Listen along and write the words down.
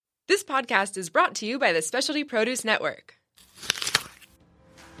This podcast is brought to you by the Specialty Produce Network.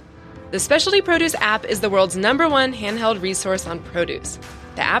 The Specialty Produce app is the world's #1 handheld resource on produce.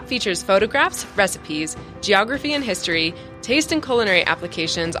 The app features photographs, recipes, geography and history, taste and culinary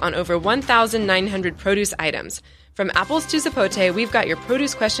applications on over 1,900 produce items. From apples to zapote, we've got your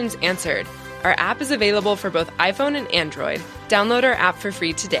produce questions answered. Our app is available for both iPhone and Android. Download our app for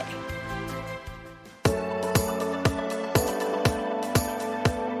free today.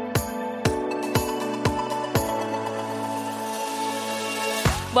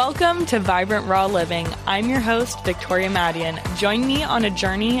 Welcome to Vibrant Raw Living. I'm your host, Victoria Madian. Join me on a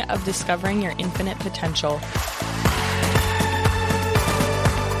journey of discovering your infinite potential.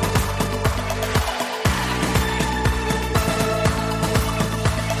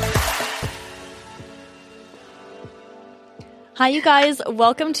 Hi, you guys.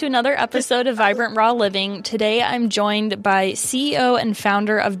 Welcome to another episode of Vibrant Raw Living. Today, I'm joined by CEO and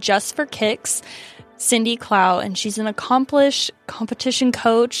founder of Just for Kicks, Cindy Clow, and she's an accomplished competition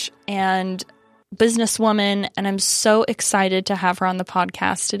coach and businesswoman, and I'm so excited to have her on the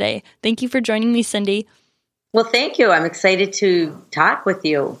podcast today. Thank you for joining me, Cindy. Well, thank you. I'm excited to talk with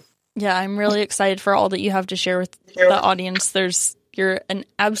you. Yeah, I'm really excited for all that you have to share with the audience. You're an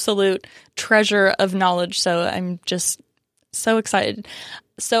absolute treasure of knowledge, so I'm just so excited.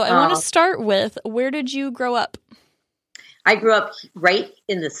 So I want to start with, where did you grow up? I grew up right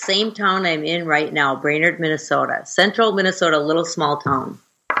in the same town I'm in right now, Brainerd, Minnesota. Central Minnesota, little small town.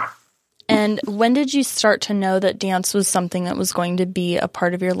 And when did you start to know that dance was something that was going to be a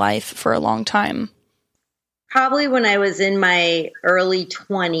part of your life for a long time? Probably when I was in my early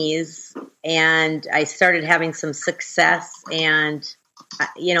 20s and I started having some success. And,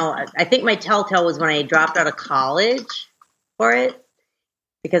 I think my telltale was when I dropped out of college for it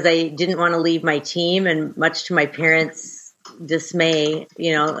because I didn't want to leave my team. And much to my parents' dismay,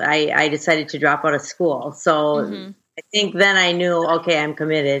 I decided to drop out of school. So I think then I knew, okay, I'm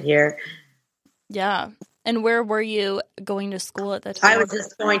committed here. Yeah. And where were you going to school at that time? I was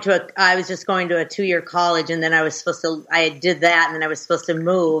just going to a 2-year college, and then I did that, and then I was supposed to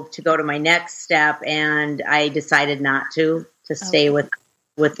move to go to my next step, and I decided not to stay with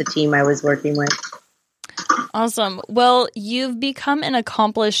the team I was working with. Awesome. Well, you've become an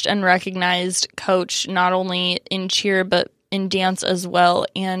accomplished and recognized coach, not only in cheer, but in dance as well.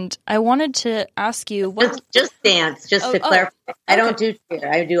 And I wanted to ask you... Just dance, to clarify. Okay. I don't do cheer.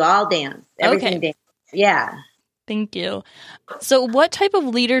 I do all dance. Everything dance. Yeah. Thank you. So what type of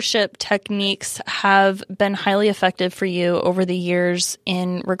leadership techniques have been highly effective for you over the years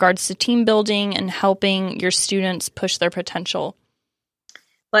in regards to team building and helping your students push their potential?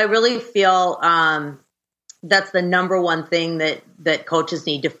 Well, I really feel that's the #1 thing that coaches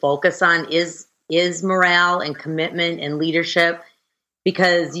need to focus on is morale and commitment and leadership,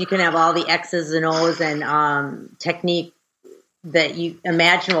 because you can have all the X's and O's and technique that you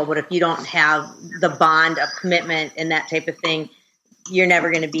imaginable, but if you don't have the bond of commitment and that type of thing, you're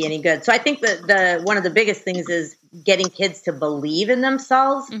never going to be any good. So I think that one of the biggest things is getting kids to believe in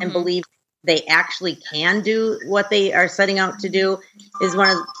themselves and believe they actually can do what they are setting out to do is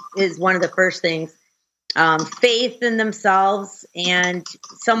one of the first things. Faith in themselves and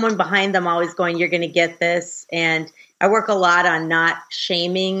someone behind them always going, you're going to get this. And I work a lot on not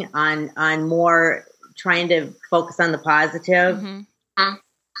shaming, on more trying to focus on the positive.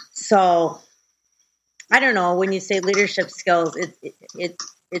 So I don't know, when you say leadership skills,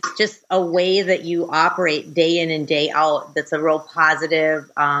 it's just a way that you operate day in and day out. That's a real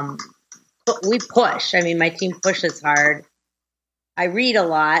positive. We push. I mean, my team pushes hard. I read a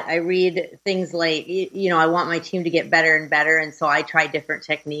lot. I read things like, I want my team to get better and better. And so I try different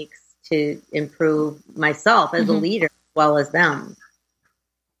techniques to improve myself as a leader as well as them.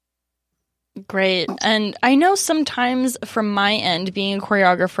 Great. And I know sometimes from my end, being a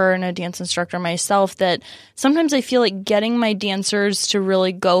choreographer and a dance instructor myself, that sometimes I feel like getting my dancers to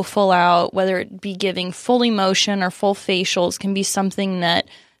really go full out, whether it be giving full emotion or full facials, can be something that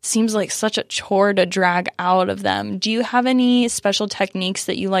seems like such a chore to drag out of them. Do you have any special techniques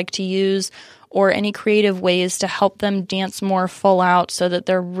that you like to use or any creative ways to help them dance more full out so that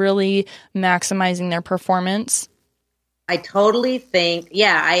they're really maximizing their performance? I totally think,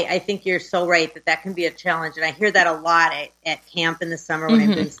 I think you're so right that can be a challenge. And I hear that a lot at camp in the summer when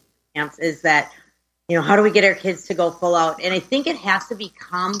I've been camps, is that, how do we get our kids to go full out? And I think it has to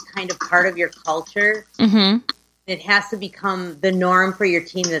become kind of part of your culture. It has to become the norm for your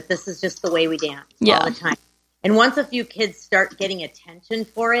team that this is just the way we dance all the time. And once a few kids start getting attention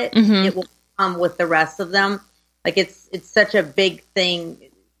for it, it will come with the rest of them. Like it's such a big thing.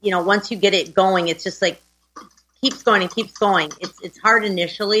 Once you get it going, it's just like keeps going and keeps going. It's hard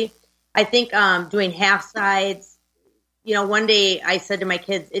initially, I think doing half sides, one day I said to my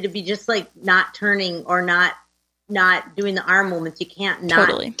kids, it'd be just like not turning or not doing the arm movements. You can't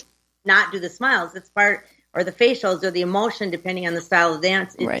not do the smiles. It's part, or the facials or the emotion, depending on the style of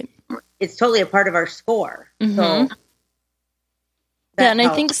dance. It's totally a part of our score. Mm-hmm. So yeah, and I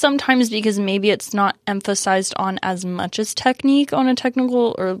think sometimes because maybe it's not emphasized on as much as technique on a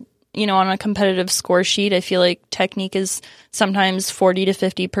technical or, on a competitive score sheet, I feel like technique is sometimes 40 to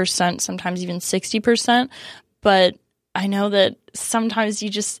 50%, sometimes even 60%. But I know that sometimes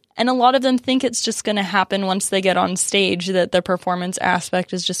and a lot of them think it's just going to happen once they get on stage, that the performance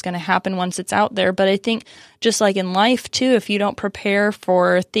aspect is just going to happen once it's out there. But I think just like in life too, if you don't prepare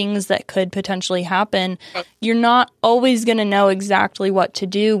for things that could potentially happen, you're not always going to know exactly what to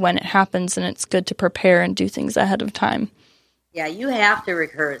do when it happens. And it's good to prepare and do things ahead of time. Yeah, you have to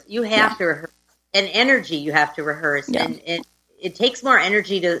rehearse. You have to rehearse. And energy you have to rehearse. Yeah. And it takes more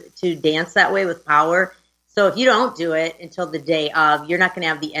energy to dance that way with power. So if you don't do it until the day of, you're not going to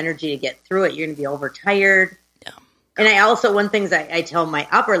have the energy to get through it. You're going to be overtired. Yeah. And I also, one thing I tell my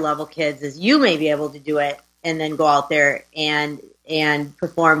upper level kids is you may be able to do it and then go out there and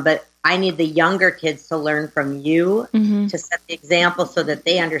perform, but I need the younger kids to learn from you to set the example so that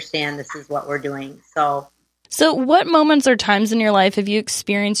they understand this is what we're doing. So what moments or times in your life have you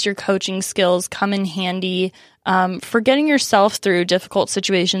experienced your coaching skills come in handy for getting yourself through difficult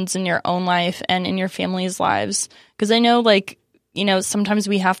situations in your own life and in your family's lives? Because I know, sometimes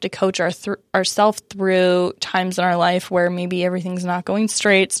we have to coach ourselves through times in our life where maybe everything's not going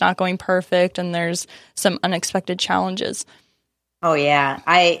straight, it's not going perfect, and there's some unexpected challenges. Oh, yeah.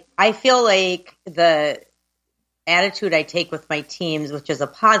 I feel like the attitude I take with my teams, which is a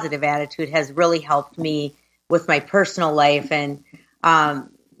positive attitude, has really helped me with my personal life. And,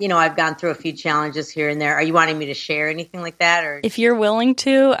 I've gone through a few challenges here and there. Are you wanting me to share anything like that? Or if you're willing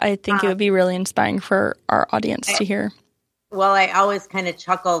to, I think it would be really inspiring for our audience to hear. Well, I always kind of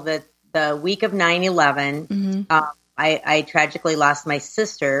chuckle that the week of 9/11, I tragically lost my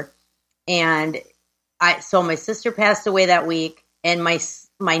sister. And so my sister passed away that week. And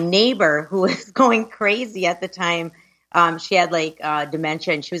my neighbor, who was going crazy at the time, she had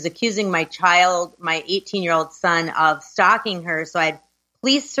dementia, and she was accusing my 18-year-old son of stalking her. So I had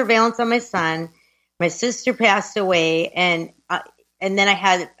police surveillance on my son. My sister passed away, and then I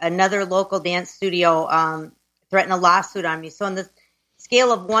had another local dance studio threaten a lawsuit on me. So on the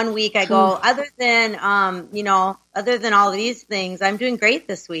scale of 1 week, I go, other than all of these things, I'm doing great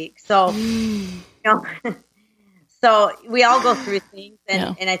this week. So, so we all go through things,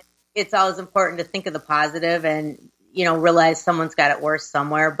 and it's always important to think of the positive and realize someone's got it worse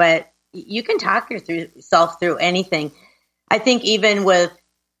somewhere, but you can talk yourself through anything. I think even with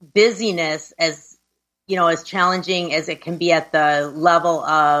busyness, as challenging as it can be at the level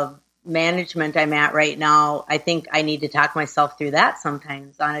of management I'm at right now, I think I need to talk myself through that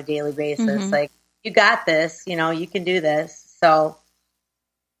sometimes on a daily basis. Like, you got this, you can do this. So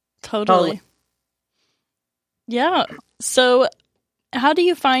totally. Yeah. So how do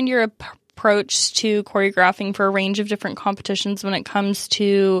you find your approach to choreographing for a range of different competitions when it comes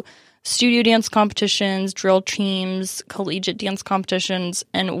to studio dance competitions, drill teams, collegiate dance competitions,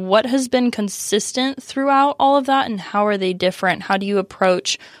 and what has been consistent throughout all of that, and how are they different? How do you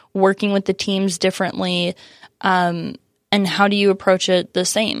approach working with the teams differently, and how do you approach it the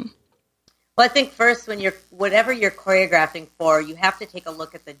same? Well, I think first, whatever you're choreographing for, you have to take a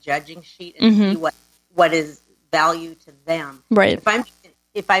look at the judging sheet and see what is value to them. Right.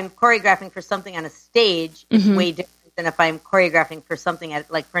 If I'm choreographing for something on a stage, it's way different than if I'm choreographing for something at,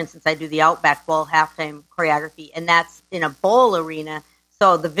 for instance, I do the Outback Bowl halftime choreography, and that's in a bowl arena.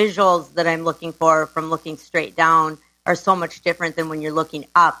 So the visuals that I'm looking for from looking straight down are so much different than when you're looking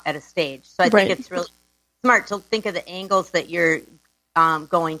up at a stage. So I think it's really smart to think of the angles that you're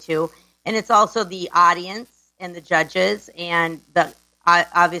going to. And it's also the audience and the judges and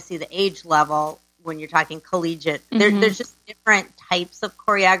obviously the age level when you're talking collegiate. There's just different types of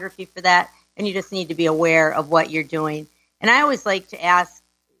choreography for that. And you just need to be aware of what you're doing. And I always like to ask,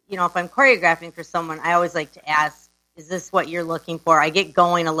 if I'm choreographing for someone, I always like to ask, is this what you're looking for? I get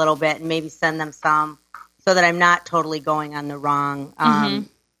going a little bit and maybe send them some so that I'm not totally going on the wrong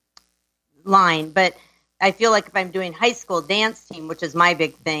line. But I feel like if I'm doing high school dance team, which is my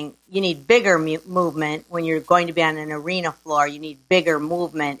big thing, you need bigger movement. When you're going to be on an arena floor, you need bigger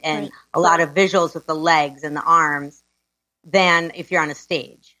movement and a lot of visuals with the legs and the arms than if you're on a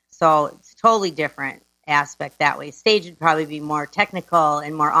stage. So it's a totally different aspect that way. Stage would probably be more technical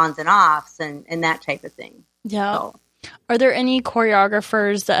and more ons and offs and that type of thing. Yeah. So, are there any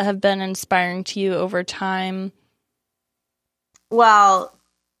choreographers that have been inspiring to you over time? Well,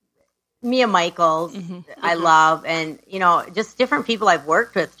 Mia Michaels, I love, and just different people I've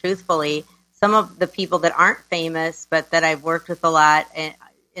worked with. Truthfully, some of the people that aren't famous, but that I've worked with a lot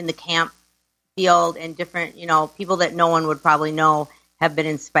in the camp field, and different, people that no one would probably know, have been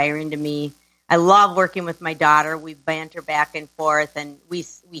inspiring to me. I love working with my daughter. We banter back and forth, and we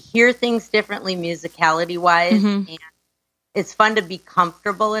hear things differently musicality wise, and it's fun to be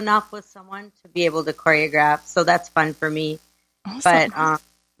comfortable enough with someone to be able to choreograph. So that's fun for me. Awesome. But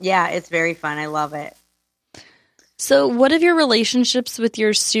yeah, it's very fun. I love it. So what have your relationships with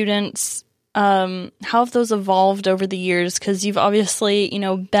your students, how have those evolved over the years? Because you've obviously,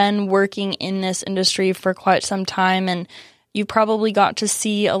 been working in this industry for quite some time, and you probably got to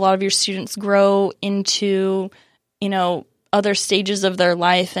see a lot of your students grow into, other stages of their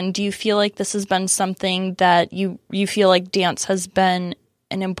life. And do you feel like this has been something that you feel like dance has been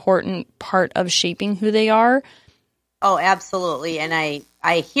an important part of shaping who they are? Oh, absolutely. And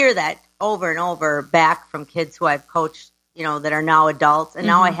I hear that over and over back from kids who I've coached, that are now adults. And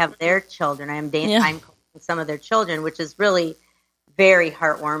now I have their children. I'm coaching some of their children, which is really very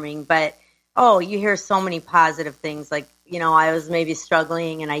heartwarming. But, you hear so many positive things. Like, I was maybe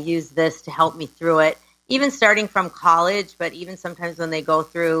struggling and I used this to help me through it. Even starting from college, but even sometimes when they go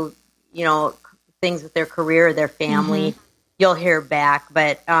through, things with their career or their family, you'll hear back.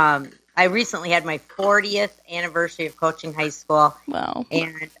 But I recently had my 40th anniversary of coaching high school. Wow.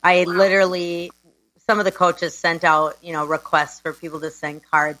 And I literally, some of the coaches sent out, requests for people to send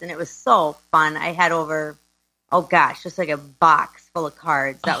cards. And it was so fun. I had over, just like a box full of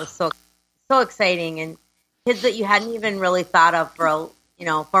cards. That was so exciting. And kids that you hadn't even really thought of for,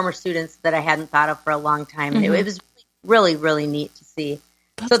 former students that I hadn't thought of for a long time. And it was really, really neat to see.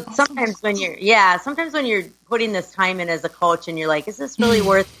 That's awesome. Sometimes when you're putting this time in as a coach and you're like, is this really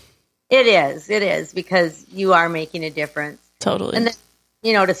worth it? It is, because you are making a difference. Totally. And then,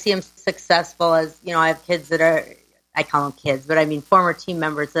 to see them successful as, I have kids that are, I call them kids, but I mean former team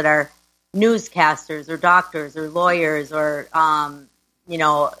members that are newscasters or doctors or lawyers or,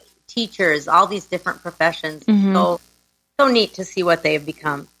 teachers, all these different professions. So neat to see what they've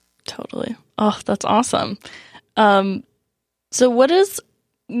become. Totally. Oh, that's awesome. So what is,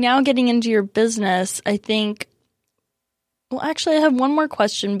 now getting into your business, I think, well, actually, I have one more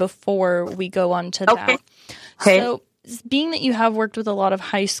question before we go on to that. Okay. So being that you have worked with a lot of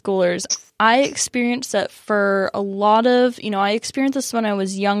high schoolers, I experienced that for a lot of, I experienced this when I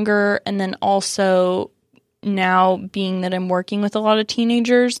was younger, and then also now being that I'm working with a lot of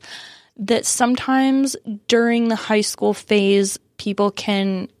teenagers, that sometimes during the high school phase, people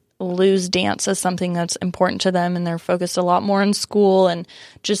can lose dance as something that's important to them, and they're focused a lot more in school, and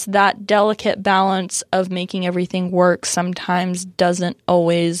just that delicate balance of making everything work sometimes doesn't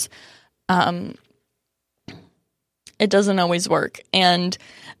always work. And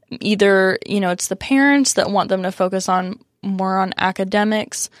either, it's the parents that want them to focus more on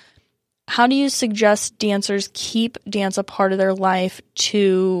academics. How do you suggest dancers keep dance a part of their life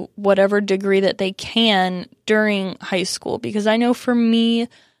to whatever degree that they can during high school? Because I know for me,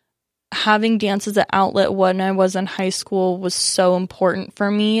 having dance as an outlet when I was in high school was so important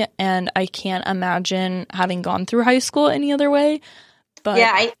for me, and I can't imagine having gone through high school any other way. But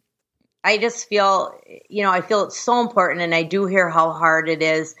yeah, I just feel, I feel it's so important, and I do hear how hard it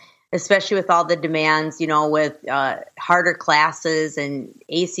is, especially with all the demands, with harder classes and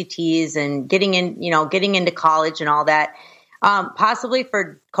ACTs and getting into college and all that. Possibly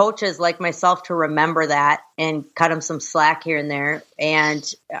for coaches like myself to remember that and cut them some slack here and there.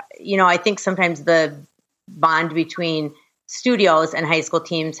 And, I think sometimes the bond between studios and high school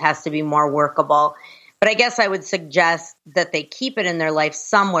teams has to be more workable. But I guess I would suggest that they keep it in their life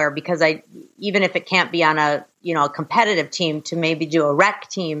somewhere, because even if it can't be on a competitive team, to maybe do a rec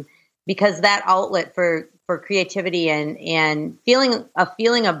team, because that outlet for creativity and feeling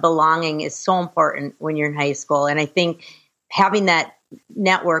of belonging is so important when you're in high school. And I think having that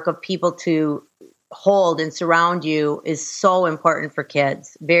network of people to hold and surround you is so important for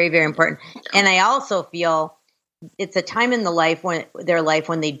kids. Very, very important. And I also feel it's a time in their life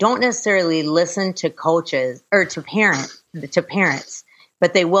when they don't necessarily listen to coaches or to parents,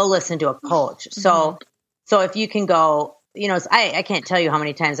 but they will listen to a coach. So if you can go, I can't tell you how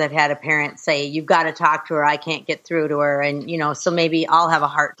many times I've had a parent say, you've got to talk to her. I can't get through to her. And, so maybe I'll have a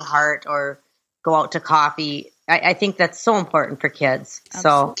heart to heart or go out to coffee. I think that's so important for kids.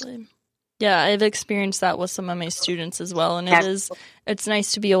 Absolutely. So yeah, I've experienced that with some of my students as well. And it's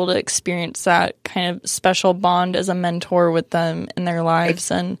nice to be able to experience that kind of special bond as a mentor with them in their lives.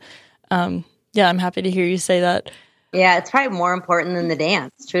 And I'm happy to hear you say that. Yeah, it's probably more important than the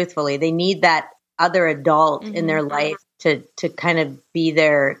dance, truthfully. They need that other adult in their life to kind of be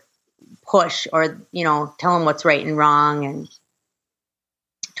their push or, tell them what's right and wrong. And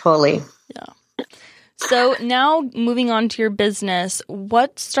totally. Yeah. So now moving on to your business,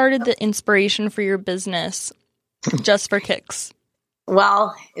 what started the inspiration for your business, Just for Kicks?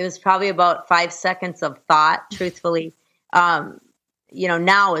 Well, it was probably about 5 seconds of thought, truthfully.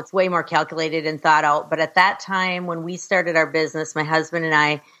 Now it's way more calculated and thought out. But at that time when we started our business, my husband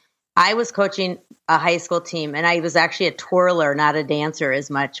and I was coaching a high school team, and I was actually a twirler, not a dancer as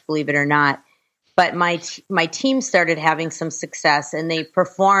much, believe it or not. But my team started having some success, and they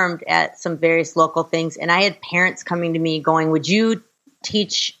performed at some various local things. And I had parents coming to me going, would you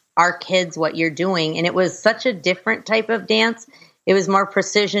teach our kids what you're doing? And it was such a different type of dance. It was more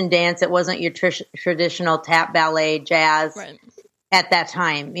precision dance. It wasn't your traditional tap, ballet, jazz. Right. At that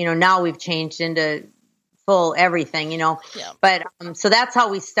time. Now we've changed into full everything, Yeah. But so that's how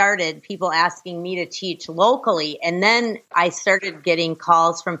we started, people asking me to teach locally. And then I started getting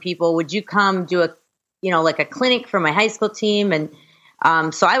calls from people, would you come do like a clinic for my high school team? And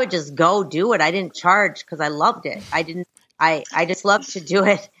so I would just go do it. I didn't charge because I loved it. I just loved to do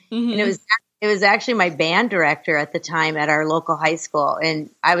it. Mm-hmm. And it was actually my band director at the time at our local high school. And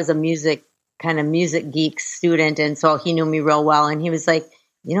I was a music geek student. And so he knew me real well. And he was like,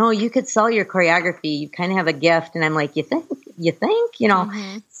 you could sell your choreography. You kind of have a gift. And I'm like, you think,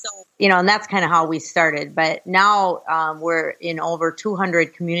 Mm-hmm. So, and that's kind of how we started. But now we're in over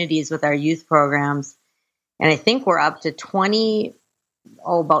 200 communities with our youth programs. And I think we're up to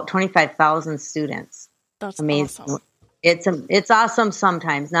about 25,000 students. That's amazing. Awesome. It's awesome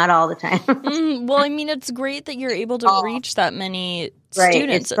sometimes, not all the time. Well, I mean, it's great that you're able to reach that many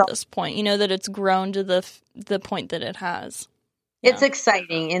students at this point. That it's grown to the point that it has. Yeah. It's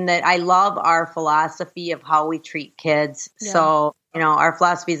exciting in that I love our philosophy of how we treat kids. Yeah. So, our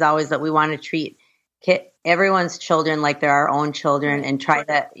philosophy is always that we want to treat everyone's children like they're our own children, and try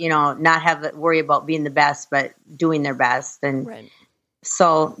to, not have worry about being the best, but doing their best. And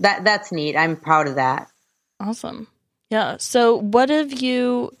so that's neat. I'm proud of that. Awesome. Yeah. So what have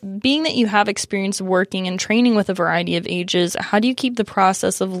you, being that you have experience working and training with a variety of ages, how do you keep the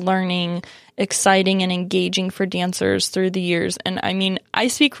process of learning exciting and engaging for dancers through the years? And I mean, I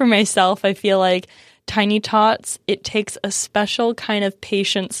speak for myself. I feel like Tiny Tots, it takes a special kind of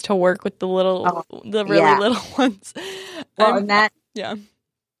patience to work with the really little ones. Well,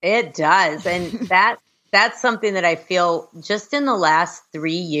 it does. And that's something that I feel just in the last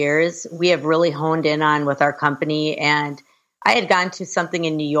 3 years, we have really honed in on with our company. And I had gone to something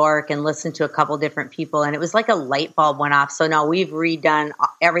in New York and listened to a couple different people, and it was like a light bulb went off. So now we've redone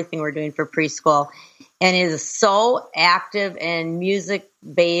everything we're doing for preschool, and it is so active and music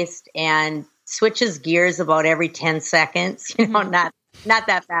based and switches gears about every 10 seconds, not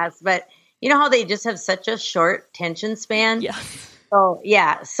that fast, but how they just have such a short attention span.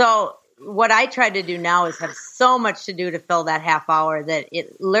 Yeah. So what I try to do now is have so much to do to fill that half hour that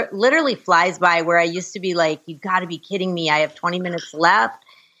it literally flies by, where I used to be like, you got to be kidding me. I have 20 minutes left.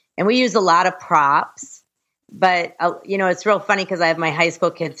 And we use a lot of props. But, it's real funny because I have my high school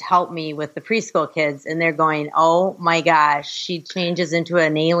kids help me with the preschool kids. And they're going, oh, my gosh, she changes into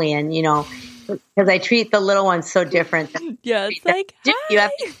an alien, because I treat the little ones so different. Yeah, it's like,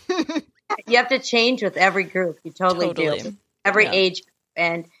 you have to change with every group. You totally. Do. Every age.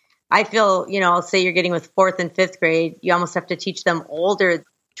 And I feel, say you're getting with 4th and 5th grade, you almost have to treat them older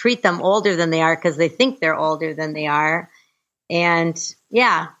than they are because they think they're older than they are. And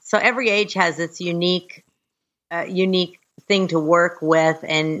so every age has its unique thing to work with.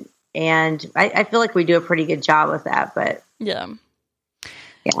 And I feel like we do a pretty good job with that, but yeah.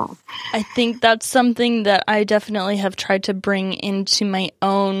 I think that's something that I definitely have tried to bring into my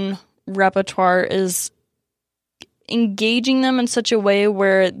own repertoire is engaging them in such a way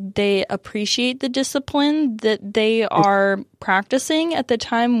where they appreciate the discipline that they are practicing at the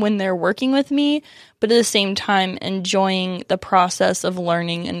time when they're working with me, but at the same time enjoying the process of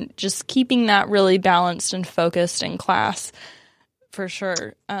learning and just keeping that really balanced and focused in class. For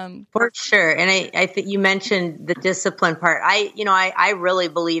sure. For sure. And I think you mentioned the discipline part. I really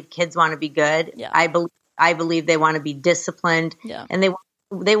believe kids want to be good. Yeah. I believe they want to be disciplined. Yeah. And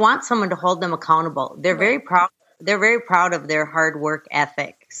they want someone to hold them accountable. They're very proud. They're very proud of their hard work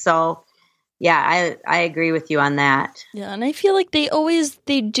ethic. So, I agree with you on that. Yeah, and I feel like they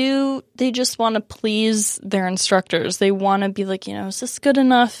just want to please their instructors. They want to be like, is this good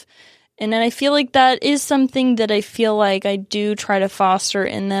enough? And then I feel like that is something that I feel like I do try to foster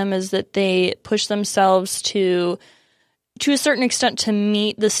in them, is that they push themselves to a certain extent to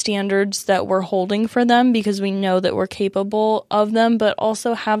meet the standards that we're holding for them, because we know that we're capable of them, but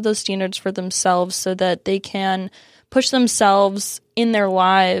also have those standards for themselves so that they can push themselves in their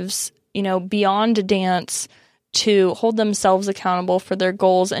lives beyond dance to hold themselves accountable for their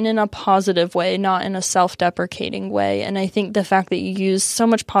goals and in a positive way, not in a self-deprecating way. And I think the fact that you use so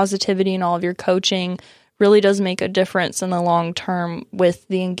much positivity in all of your coaching really does make a difference in the long term with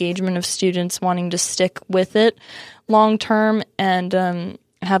the engagement of students wanting to stick with it long term and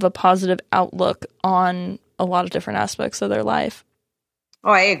have a positive outlook on a lot of different aspects of their life. Oh,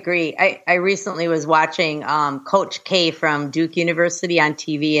 I agree. I recently was watching Coach K from Duke University on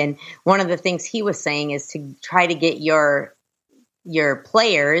TV, and one of the things he was saying is to try to get your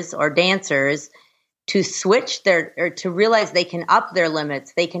players or dancers to switch or to realize they can up their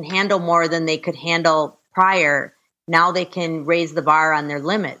limits. They can handle more than they could handle prior. Now they can raise the bar on their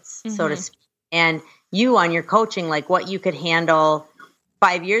limits, so to speak. And you on your coaching, like what you could handle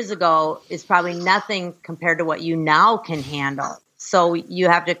 5 years ago is probably nothing compared to what you now can handle. So you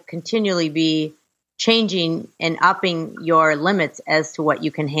have to continually be changing and upping your limits as to what you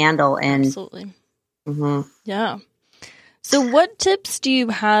can handle. And absolutely. Yeah. So what tips do you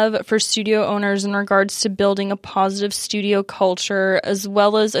have for studio owners in regards to building a positive studio culture, as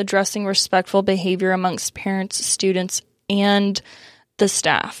well as addressing respectful behavior amongst parents, students, and the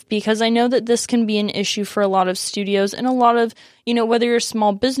staff? Because I know that this can be an issue for a lot of studios and a lot of, whether you're a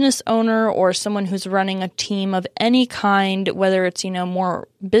small business owner or someone who's running a team of any kind, whether it's, more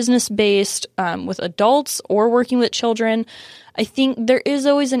business-based with adults or working with children, I think there is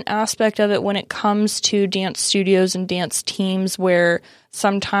always an aspect of it when it comes to dance studios and dance teams where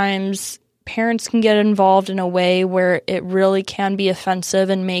sometimes parents can get involved in a way where it really can be offensive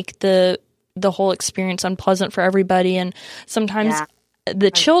and make the whole experience unpleasant for everybody. And sometimes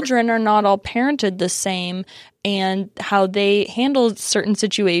the children are not all parented the same, and how they handle certain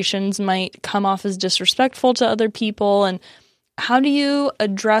situations might come off as disrespectful to other people. And how do you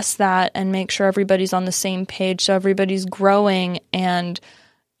address that and make sure everybody's on the same page so everybody's growing and,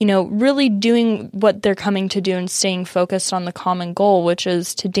 really doing what they're coming to do and staying focused on the common goal, which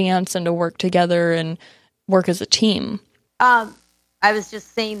is to dance and to work together and work as a team? I was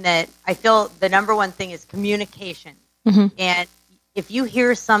just saying that I feel the number one thing is communication. And if you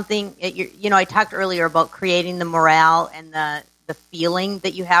hear something, I talked earlier about creating the morale and the feeling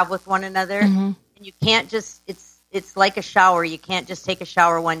that you have with one another. And you can't just, it's like a shower. You can't just take a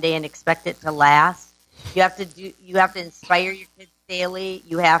shower one day and expect it to last. You have to inspire your kids daily.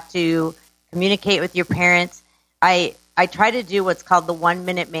 You have to communicate with your parents. I try to do what's called the 1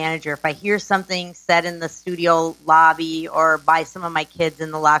 minute manager. If I hear something said in the studio lobby or by some of my kids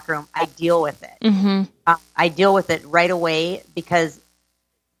in the locker room, I deal with it. I deal with it right away, because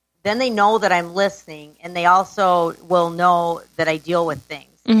then they know that I'm listening, and they also will know that I deal with things.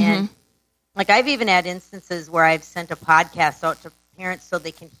 And like I've even had instances where I've sent a podcast out to parents so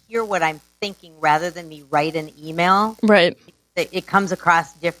they can hear what I'm thinking rather than me write an email. Right. It comes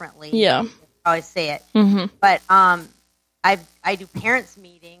across differently. Yeah. How I say it. But I do parents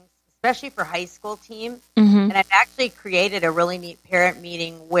meetings, especially for high school team. And I've actually created a really neat parent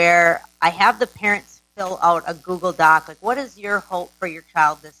meeting where I have the parents fill out a Google Doc. Like, what is your hope for your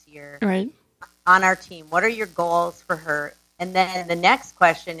child this year? Right. On our team, what are your goals for her? And then the next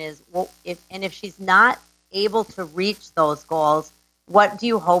question is, well, if she's not able to reach those goals, what do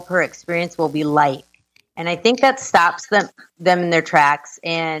you hope her experience will be like? And I think that stops them in their tracks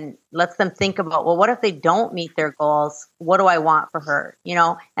and lets them think about, well, what if they don't meet their goals? What do I want for her?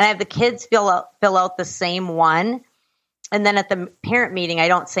 And I have the kids fill out the same one. And then at the parent meeting, I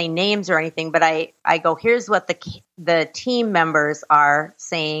don't say names or anything, but I go, here's what the team members are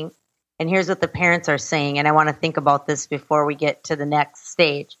saying, and here's what the parents are saying. And I want to think about this before we get to the next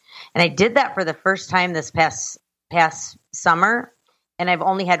stage. And I did that for the first time this past summer. And I've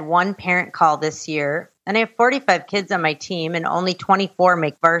only had one parent call this year. And I have 45 kids on my team, and only 24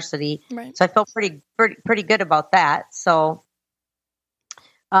 make varsity. Right. So I feel pretty good about that. So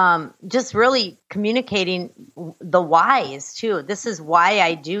just really communicating the whys too. This is why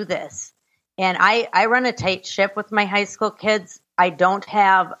I do this. And I run a tight ship with my high school kids. I don't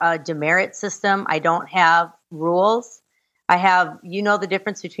have a demerit system. I don't have rules. I have, the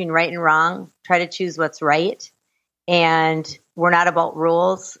difference between right and wrong. Try to choose what's right. And we're not about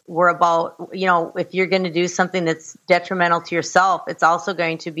rules. We're about, if you're going to do something that's detrimental to yourself, it's also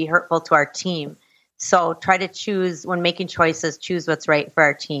going to be hurtful to our team. So try to choose, when making choices, choose what's right for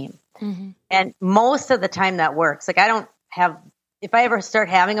our team. And most of the time that works. Like if I ever start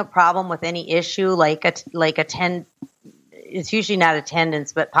having a problem with any issue, like it's usually not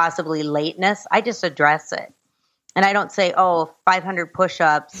attendance, but possibly lateness, I just address it. And I don't say, 500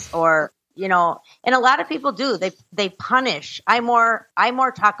 push-ups or, and a lot of people do. They punish. I more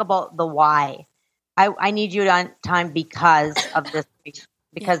talk about the why. I need you on time because of this.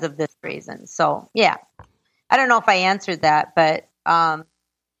 because of this reason. So, yeah. I don't know if I answered that, but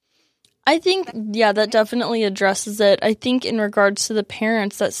I think, that definitely addresses it. I think in regards to the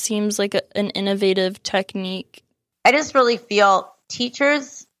parents, that seems like an innovative technique. I just really feel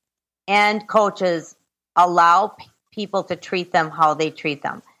teachers and coaches allow people to treat them how they treat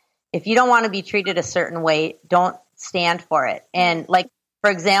them. If you don't want to be treated a certain way, don't stand for it. And like, for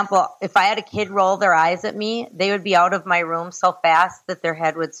example, if I had a kid roll their eyes at me, they would be out of my room so fast that their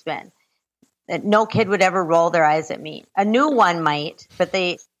head would spin. That no kid would ever roll their eyes at me. A new one might, but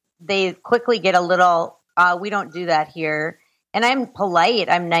they quickly get a little, we don't do that here. And I'm polite,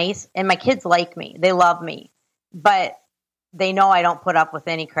 I'm nice, and my kids like me. They love me. But they know I don't put up with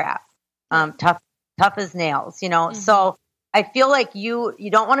any crap. Tough as nails, you know. Mm-hmm. So I feel like you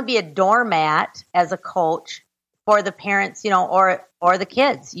don't want to be a doormat as a coach for the parents, you know, or the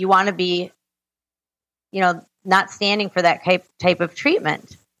kids. You want to be, you know, not standing for that type of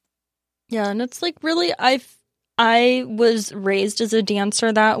treatment. Yeah, and it's like really, I was raised as a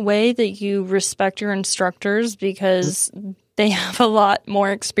dancer that way, that you respect your instructors because they have a lot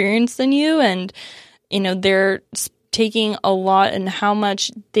more experience than you, and you know they're taking a lot and how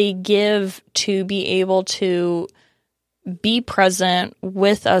much they give to be able to be present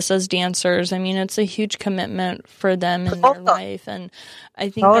with us as dancers. I mean, it's a huge commitment for them in their life, and I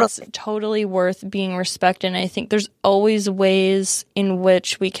think that's totally worth being respected. And I think there's always ways in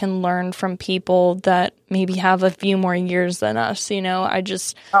which we can learn from people that maybe have a few more years than us, you know.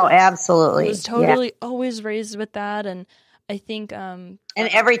 Absolutely. I was totally always raised with that, and I think and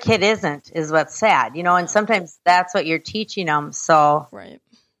every kid is what's sad, you know, and sometimes that's what you're teaching them. So right.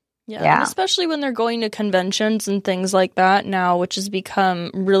 Yeah. And especially when they're going to conventions and things like that now, which has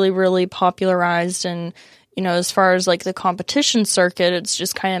become really, really popularized. And, you know, as far as like the competition circuit, it's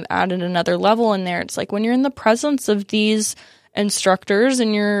just kind of added another level in there. It's like when you're in the presence of these instructors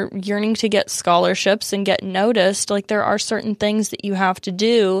and you're yearning to get scholarships and get noticed, like there are certain things that you have to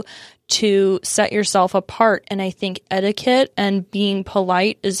do to set yourself apart. And I think etiquette and being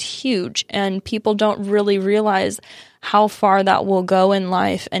polite is huge. And people don't really realize how far that will go in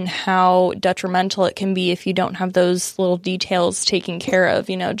life and how detrimental it can be if you don't have those little details taken care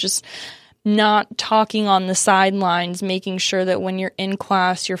of, you know, just not talking on the sidelines, making sure that when you're in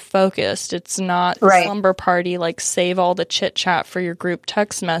class, you're focused. It's not a slumber party, like save all the chit chat for your group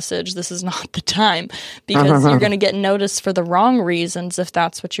text message. This is not the time, because you're going to get noticed for the wrong reasons if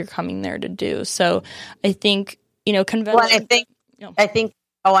that's what you're coming there to do. So I think, you know, convention. Well, I think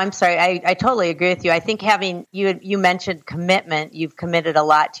oh, I'm sorry. I totally agree with you. I think having you mentioned commitment, you've committed a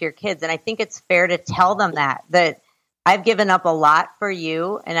lot to your kids. And I think it's fair to tell them that I've given up a lot for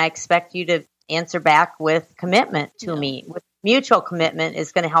you, and I expect you to answer back with commitment to me. With mutual commitment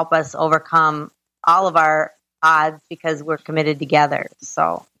is going to help us overcome all of our odds because we're committed together.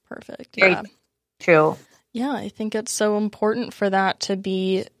 So perfect. Very true. Yeah, I think it's so important for that to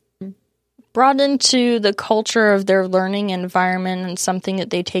be brought into the culture of their learning environment and something that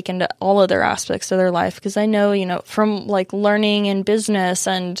they take into all of their aspects of their life. Because I know, you know, from like learning in business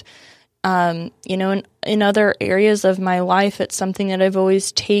and, you know, in other areas of my life, it's something that I've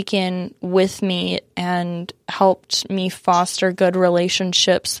always taken with me and helped me foster good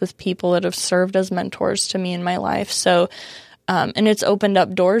relationships with people that have served as mentors to me in my life. So, and it's opened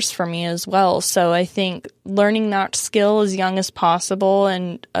up doors for me as well. So I think learning that skill as young as possible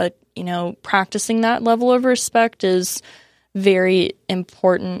and, you know, practicing that level of respect is very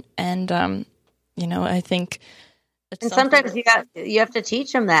important. And, you know, I think and sometimes you have to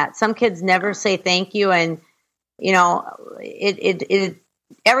teach them that. Some kids never say thank you. And, you know, it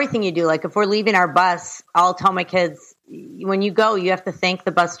everything you do, like if we're leaving our bus, I'll tell my kids, when you go, you have to thank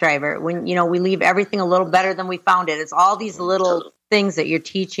the bus driver. When, you know, we leave everything a little better than we found it. It's all these little things that you're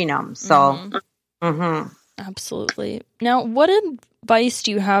teaching them. So, Absolutely. Now, what advice do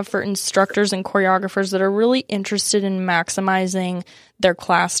you have for instructors and choreographers that are really interested in maximizing their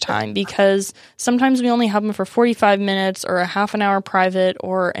class time? Because sometimes we only have them for 45 minutes or a half an hour private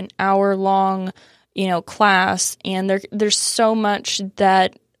or an hour long, you know, class. And there's so much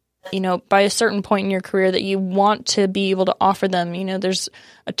that, you know, by a certain point in your career that you want to be able to offer them. You know, there's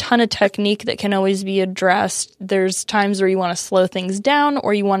a ton of technique that can always be addressed. There's times where you want to slow things down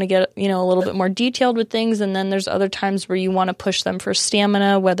or you want to get, you know, a little bit more detailed with things. And then there's other times where you want to push them for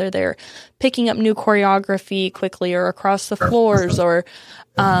stamina, whether they're picking up new choreography quickly or across the floors or,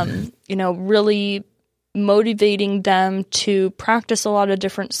 you know, really motivating them to practice a lot of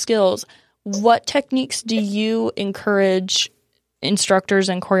different skills. What techniques do you encourage instructors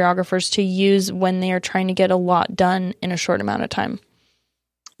and choreographers to use when they are trying to get a lot done in a short amount of time?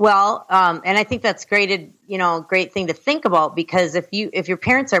 Well, and I think that's great thing to think about, because if your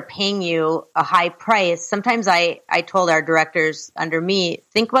parents are paying you a high price, sometimes I told our directors under me,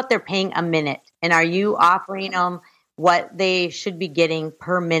 think about they're paying a minute, and are you offering them what they should be getting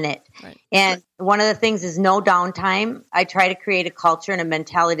per minute? Right. And one of the things is no downtime. I try to create a culture and a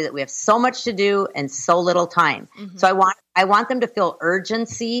mentality that we have so much to do and so little time. Mm-hmm. So I want them to feel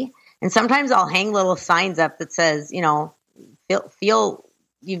urgency, and sometimes I'll hang little signs up that says, feel.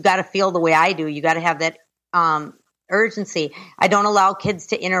 You've got to feel the way I do. You got to have that urgency. I don't allow kids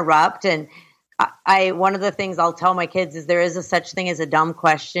to interrupt. And one of the things I'll tell my kids is there is a such thing as a dumb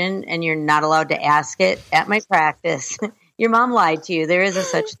question, and you're not allowed to ask it at my practice. Your mom lied to you. There is a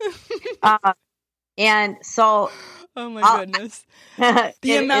such and so. Oh my goodness.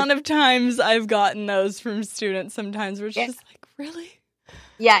 The amount of times I've gotten those from students sometimes where it's just like, really?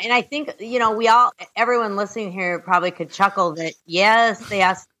 Yeah, and I think, everyone listening here probably could chuckle that, yes, they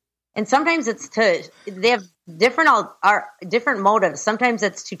ask. And sometimes they have different motives. Sometimes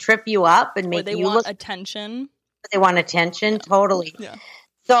it's to trip you up and make you look. Attention. They want attention, totally. Yeah.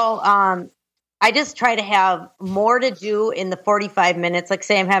 So I just try to have more to do in the 45 minutes. Like,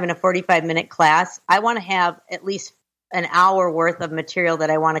 say I'm having a 45-minute class. I want to have at least an hour worth of material that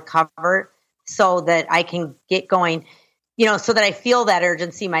I want to cover so that I can get going. So that I feel that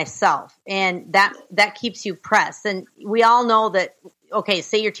urgency myself, and that keeps you pressed. And we all know that, okay,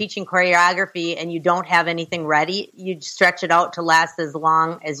 say you're teaching choreography and you don't have anything ready, you stretch it out to last as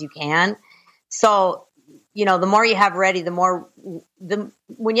long as you can. So, the more you have ready,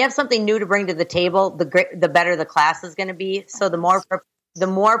 when you have something new to bring to the table, the better the class is going to be. So the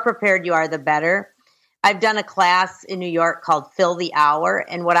more prepared you are, the better. I've done a class in New York called Fill the Hour,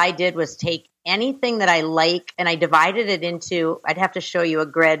 and what I did was take anything that I like, and I divided it into, I'd have to show you a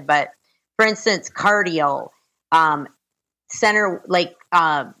grid, but for instance, cardio,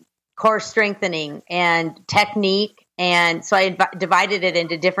 core strengthening and technique. And so I divided it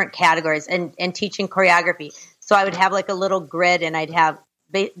into different categories and teaching choreography. So I would have like a little grid, and I'd have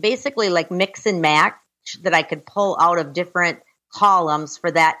basically like mix and match that I could pull out of different columns for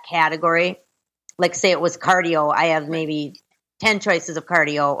that category. Like, say it was cardio, I have maybe 10 choices of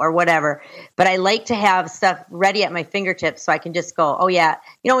cardio or whatever, but I like to have stuff ready at my fingertips so I can just go, oh yeah.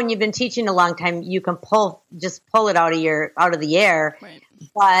 When you've been teaching a long time, you can pull it out of the air, right.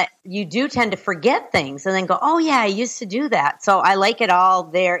 But you do tend to forget things and then go, oh yeah, I used to do that. So I like it all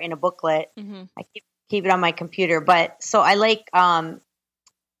there in a booklet. Mm-hmm. I keep it on my computer, but so I like, I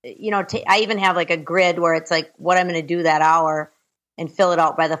even have like a grid where it's like what I'm going to do that hour and fill it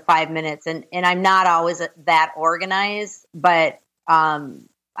out by the 5 minutes. And I'm not always that organized, but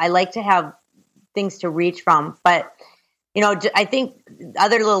I like to have things to reach from. But, I think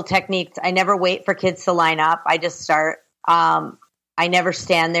other little techniques, I never wait for kids to line up. I just start. I never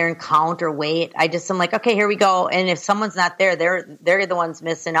stand there and count or wait. I'm like, okay, here we go. And if someone's not there, they're the ones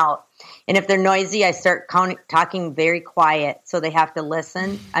missing out. And if they're noisy, I start talking very quiet so they have to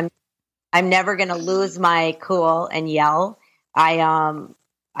listen. I'm never going to lose my cool and yell.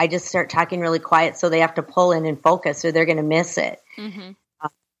 I just start talking really quiet so they have to pull in and focus or they're going to miss it. Mm-hmm.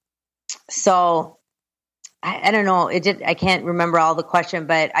 So I don't know. I can't remember all the question,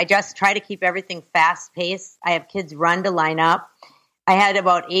 but I just try to keep everything fast paced. I have kids run to line up. I had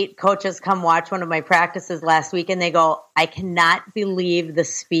about 8 coaches come watch one of my practices last week, and they go, I cannot believe the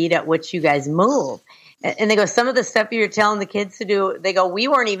speed at which you guys move. And they go, some of the stuff you were telling the kids to do, they go, we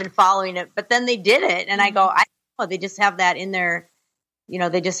weren't even following it, but then they did it. And I go, I don't know, they just have that in their,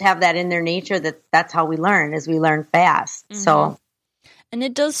 they just have that in their nature that's how we learn, is we learn fast. Mm-hmm. So. And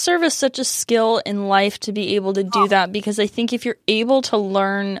it does serve as such a skill in life to be able to do that, because I think if you're able to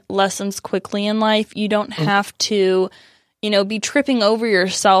learn lessons quickly in life, you don't have to, be tripping over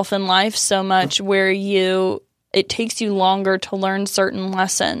yourself in life so much where it takes you longer to learn certain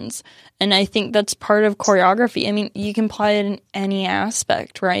lessons. And I think that's part of choreography. I mean, you can apply it in any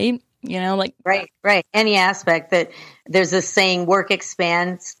aspect, right? Right. Any aspect. That there's this saying, work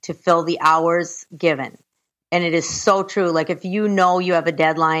expands to fill the hours given. And it is so true. Like, if you know you have a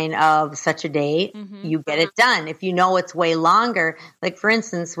deadline of such a day, mm-hmm. you get it done. If you know it's way longer, like for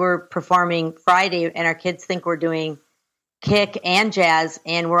instance, we're performing Friday and our kids think we're doing kick and jazz,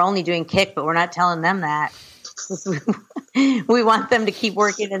 and we're only doing kick, but we're not telling them that. We want them to keep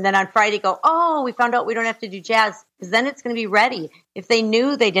working, and then on Friday go, oh, we found out we don't have to do jazz, because then it's going to be ready. If they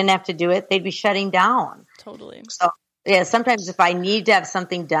knew they didn't have to do it, they'd be shutting down. Totally. So yeah, sometimes if I need to have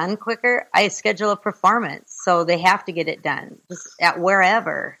something done quicker, I schedule a performance, so they have to get it done just at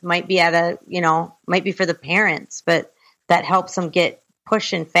wherever. Might be might be for the parents, but that helps them get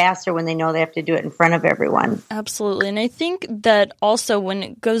pushing faster when they know they have to do it in front of everyone. Absolutely. And I think that also when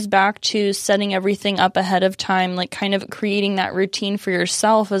it goes back to setting everything up ahead of time, like kind of creating that routine for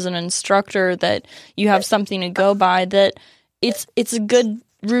yourself as an instructor, that you have something to go by, that it's a good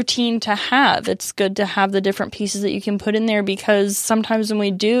routine to have. It's good to have the different pieces that you can put in there, because sometimes when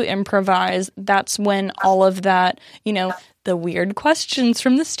we do improvise, that's when all of that, the weird questions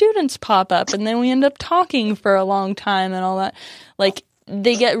from the students pop up, and then we end up talking for a long time and all that. Like,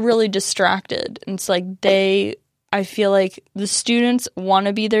 they get really distracted. And it's like I feel like the students want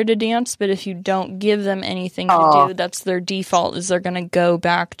to be there to dance, but if you don't give them anything to do, that's their default, is they're going to go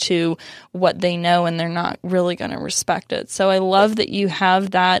back to what they know, and they're not really going to respect it. So I love that you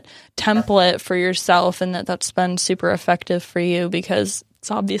have that template for yourself, and that's been super effective for you, because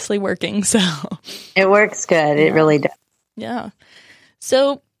it's obviously working. So it works good. It really does. Yeah.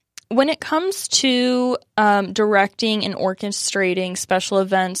 So when it comes to directing and orchestrating special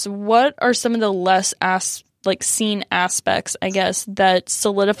events, what are some of the less seen aspects, I guess, that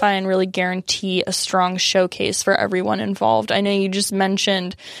solidify and really guarantee a strong showcase for everyone involved? I know you just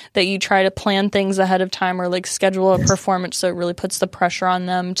mentioned that you try to plan things ahead of time, or like schedule a performance so it really puts the pressure on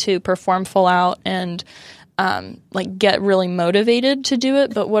them to perform full out and get really motivated to do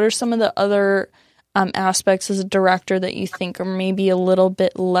it. But what are some of the other aspects as a director that you think are maybe a little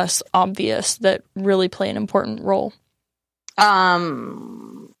bit less obvious that really play an important role?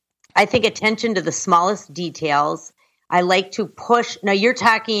 I think attention to the smallest details. I like to push. Now, you're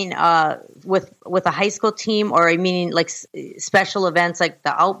talking with a high school team, or I mean like special events like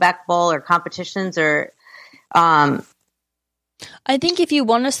the Outback Bowl or competitions, or I think if you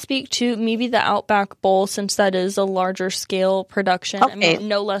want to speak to maybe the Outback Bowl, since that is a larger scale production, okay. I mean,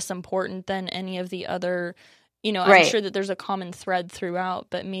 no less important than any of the other, I'm right. sure that there's a common thread throughout,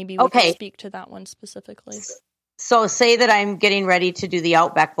 but maybe we can speak to that one specifically. So say that I'm getting ready to do the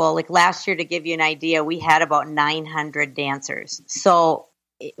Outback Bowl. Like last year, to give you an idea, we had about 900 dancers. So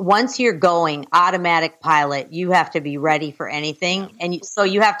once you're going automatic pilot, you have to be ready for anything. And so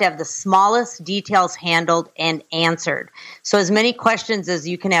you have to have the smallest details handled and answered. So as many questions as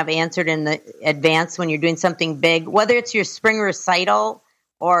you can have answered in the advance when you're doing something big, whether it's your spring recital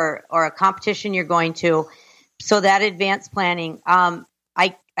or a competition you're going to. So that advanced planning,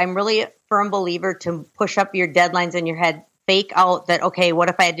 I'm really a firm believer to push up your deadlines in your head, fake out that, okay, what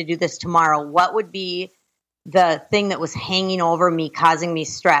if I had to do this tomorrow? What would be the thing that was hanging over me, causing me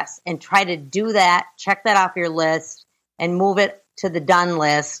stress? And try to do that, check that off your list, and move it to the done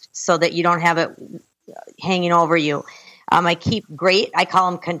list so that you don't have it hanging over you. I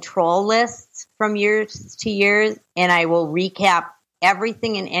call them control lists from years to years, and I will recap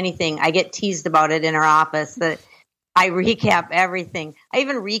everything and anything. I get teased about it in our office that I recap everything. I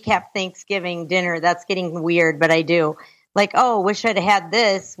even recap Thanksgiving dinner. That's getting weird, but I do. Like, wish I'd had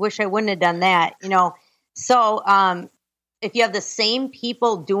this. Wish I wouldn't have done that. So if you have the same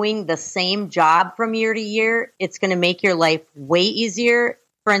people doing the same job from year to year, it's going to make your life way easier.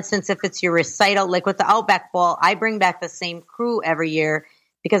 For instance, if it's your recital, like with the Outback Bowl, I bring back the same crew every year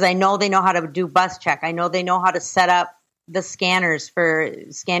because I know they know how to do bus check. I know they know how to set up the scanners for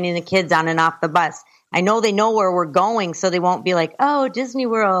scanning the kids on and off the bus. I know they know where we're going, so they won't be like, "Oh, Disney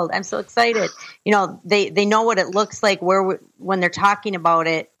World, I'm so excited." They know what it looks like when they're talking about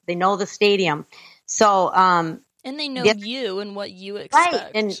it. They know the stadium. So, and they know you and what you expect.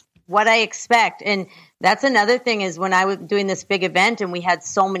 Right, and what I expect. And that's another thing is when I was doing this big event and we had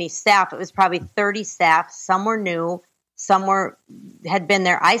so many staff, it was probably 30 staff. Some were new, some had been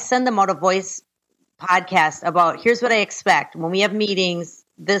there. I send them out a voice podcast about, here's what I expect. When we have meetings,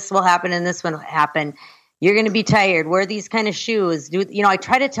 this will happen and this will happen. You're going to be tired. Wear these kind of shoes. I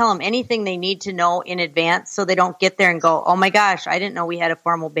try to tell them anything they need to know in advance so they don't get there and go, oh my gosh, I didn't know we had a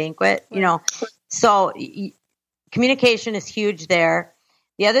formal banquet. So communication is huge there.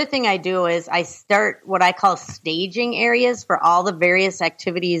 The other thing I do is I start what I call staging areas for all the various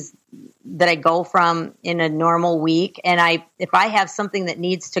activities that I go from in a normal week. And if I have something that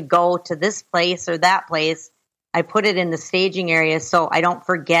needs to go to this place or that place, I put it in the staging area so I don't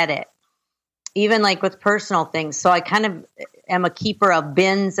forget it. Even like with personal things. So I kind of am a keeper of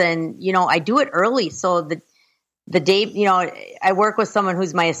bins and, I do it early. So the day, I work with someone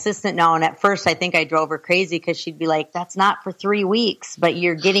who's my assistant now. And at first I think I drove her crazy because she'd be like, that's not for 3 weeks, but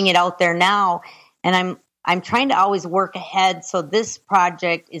you're getting it out there now. And I'm trying to always work ahead. So this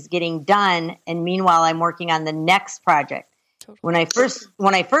project is getting done. And meanwhile, I'm working on the next project. When I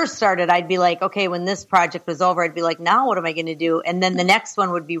first started, I'd be like, okay, when this project was over, I'd be like, now what am I going to do? And then the next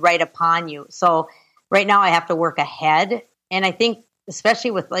one would be right upon you. So right now I have to work ahead. And I think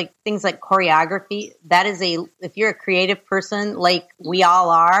especially with like things like choreography, if you're a creative person like we all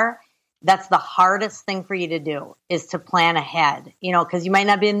are, that's the hardest thing for you to do, is to plan ahead, because you might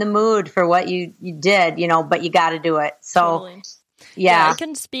not be in the mood for what you did, but you got to do it. So, Totally. yeah, I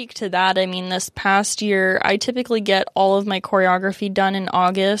can speak to that. I mean, this past year, I typically get all of my choreography done in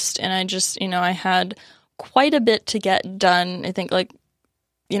August, and I just, I had quite a bit to get done. I think like,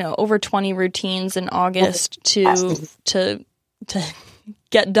 over 20 routines in August to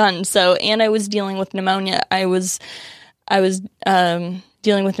get done. So, and I was dealing with pneumonia. I was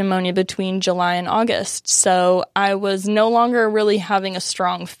dealing with pneumonia between July and August. So I was no longer really having a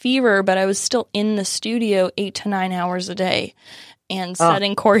strong fever, but I was still in the studio 8 to 9 hours a day and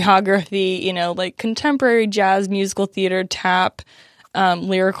setting choreography, like contemporary jazz, musical theater, tap,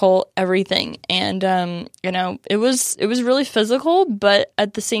 lyrical, everything. And, it was really physical, but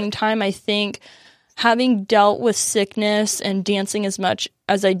at the same time, I think having dealt with sickness and dancing as much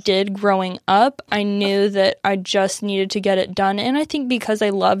as I did growing up, I knew that I just needed to get it done. And I think because I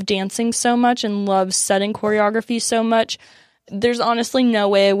love dancing so much and love setting choreography so much, there's honestly no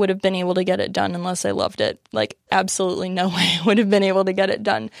way I would have been able to get it done unless I loved it. Like, absolutely no way I would have been able to get it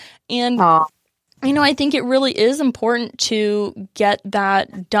done. And, I think it really is important to get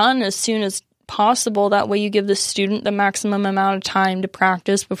that done as soon as possible. That way you give the student the maximum amount of time to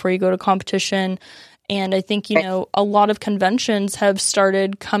practice before you go to competition. And I think, a lot of conventions have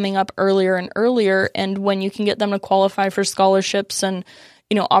started coming up earlier and earlier. And when you can get them to qualify for scholarships and,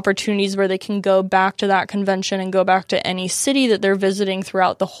 opportunities where they can go back to that convention and go back to any city that they're visiting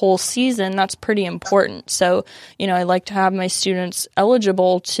throughout the whole season, that's pretty important. So, I like to have my students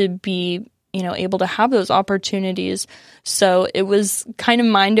eligible to be, able to have those opportunities. So it was kind of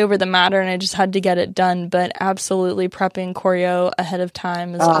mind over the matter and I just had to get it done. But absolutely prepping choreo ahead of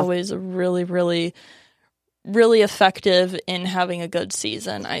time is always really, really, really effective in having a good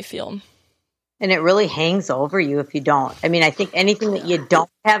season, I feel. And it really hangs over you if you don't. I mean, I think anything that you don't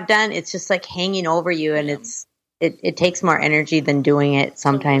have done, it's just like hanging over you, and it takes more energy than doing it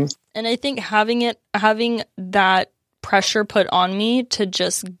sometimes. And I think having that pressure put on me to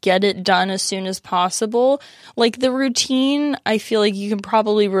just get it done as soon as possible. Like the routine, I feel like you can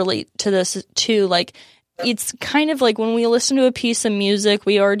probably relate to this too. Like it's kind of like when we listen to a piece of music,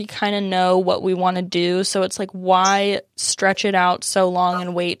 we already kind of know what we want to do. So it's like, why stretch it out so long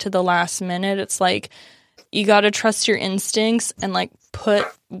and wait to the last minute? It's like, you got to trust your instincts and like put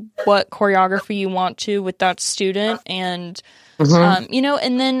what choreography you want to with that student. And,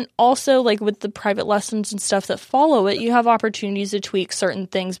 and then also like with the private lessons and stuff that follow it, you have opportunities to tweak certain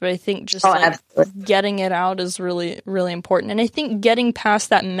things. But I think just getting it out is really, really important. And I think getting past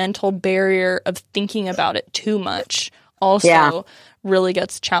that mental barrier of thinking about it too much also really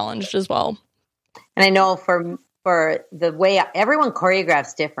gets challenged as well. And I know for the way everyone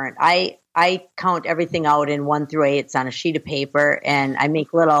choreographs different, I count everything out in 1 through 8 on a sheet of paper, and I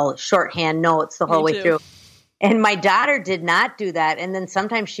make little shorthand notes the whole way through. And my daughter did not do that. And then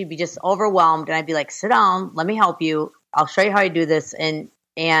sometimes she'd be just overwhelmed, and I'd be like, sit down, let me help you. I'll show you how I do this. And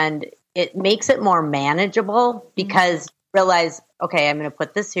it makes it more manageable because you realize, okay, I'm going to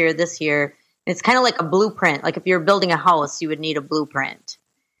put this here. And it's kind of like a blueprint. Like if you're building a house, you would need a blueprint.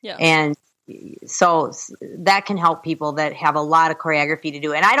 Yeah. And so that can help people that have a lot of choreography to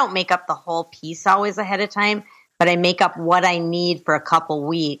do. And I don't make up the whole piece always ahead of time, but I make up what I need for a couple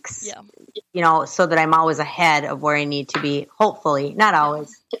weeks, so that I'm always ahead of where I need to be, hopefully. Not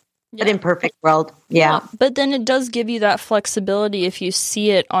always, but in perfect world. Yeah. But then it does give you that flexibility if you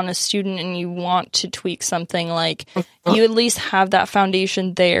see it on a student and you want to tweak something, like you at least have that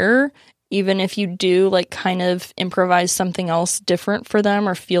foundation there. Even if you do like kind of improvise something else different for them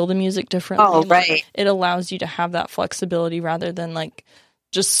or feel the music differently. Oh, right. It allows you to have that flexibility rather than like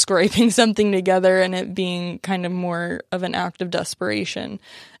just scraping something together and it being kind of more of an act of desperation.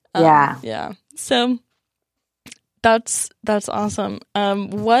 Yeah. So that's awesome.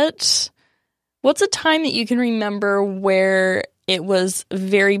 What's a time that you can remember where it was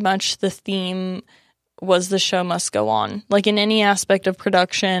very much the theme was the show must go on, like in any aspect of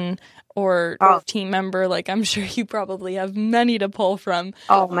production or team member? Like I'm sure you probably have many to pull from.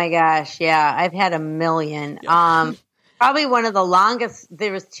 Oh my gosh. Yeah. I've had a million. Yeah. Probably one of the longest,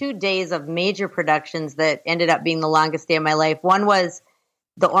 there was 2 days of major productions that ended up being the longest day of my life. One was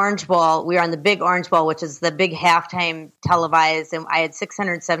the Orange Bowl. We were on the big Orange Bowl, which is the big halftime televised, and I had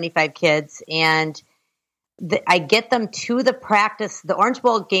 675 kids, and I get them to the practice. The Orange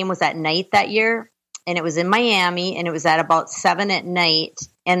Bowl game was at night that year, and it was in Miami, and it was at about 7 at night,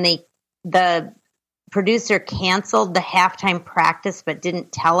 and the producer canceled the halftime practice but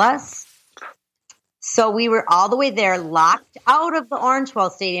didn't tell us. So we were all the way there, locked out of the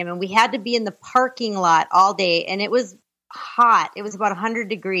Orangewell Stadium, and we had to be in the parking lot all day. And it was hot. It was about 100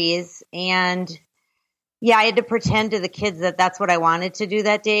 degrees. And yeah, I had to pretend to the kids that that's what I wanted to do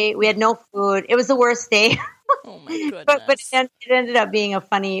that day. We had no food. It was the worst day. Oh my goodness. but it ended up being a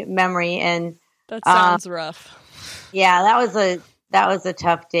funny memory. And that sounds rough. Yeah, that was a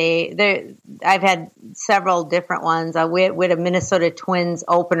tough day. I've had several different ones. We had a Minnesota Twins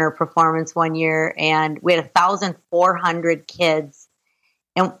opener performance one year, and we had 1,400 kids,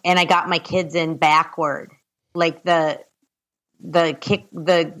 and I got my kids in backward, like the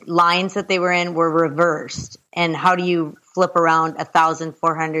lines that they were in were reversed. And how do you flip around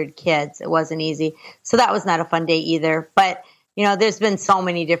 1,400 kids? It wasn't easy. So that was not a fun day either. But there's been so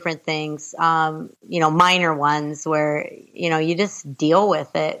many different things, minor ones where, you just deal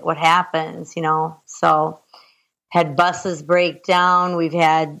with it, what happens, so had buses break down. We've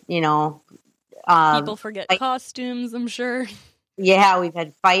had, people forget costumes, I'm sure. Yeah, we've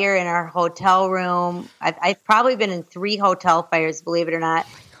had fire in our hotel room. I've probably been in 3 hotel fires, believe it or not.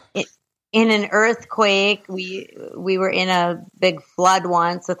 In an earthquake, we were in a big flood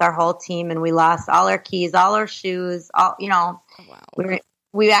once with our whole team, and we lost all our keys, all our shoes. Wow.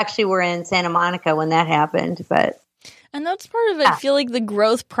 We actually were in Santa Monica when that happened, and that's part of it. I feel like the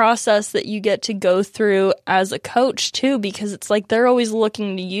growth process that you get to go through as a coach too, because it's like they're always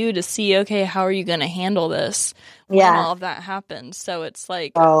looking to you to see, okay, how are you going to handle this when all of that happens? So it's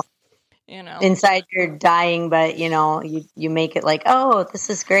like. Inside you're dying, but you make it like, oh, this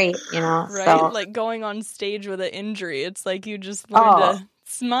is great, right? So. Like going on stage with an injury, it's like you just learn to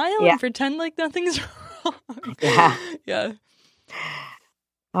smile and pretend like nothing's wrong. Yeah.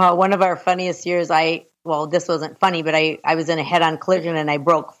 One of our funniest years, this wasn't funny, but I was in a head-on collision and I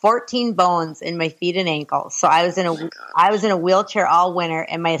broke 14 bones in my feet and ankles. So I was in a wheelchair all winter,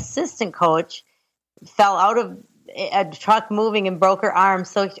 and my assistant coach fell out of a truck moving and broke her arm.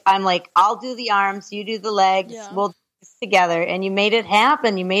 So I'm like, I'll do the arms, you do the legs, we'll do this together. And you made it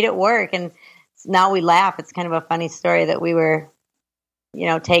happen. You made it work. And now we laugh. It's kind of a funny story that we were,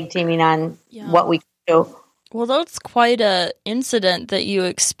 tag teaming on what we could do. Well, that's quite a incident that you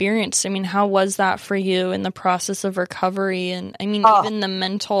experienced. I mean, how was that for you in the process of recovery? And I mean, even the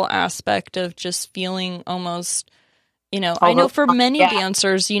mental aspect of just feeling almost, I know for many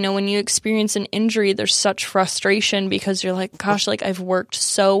dancers, when you experience an injury, there's such frustration because you're like, gosh, like I've worked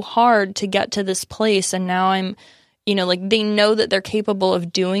so hard to get to this place. And now I'm, like they know that they're capable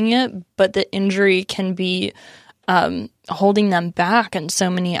of doing it, but the injury can be holding them back in so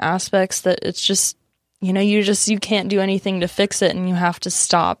many aspects that it's just, you can't do anything to fix it, and you have to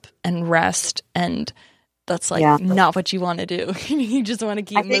stop and rest. And that's not what you want to do. You just want to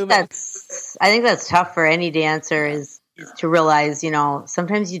keep moving. I think that's tough for any dancer is to realize,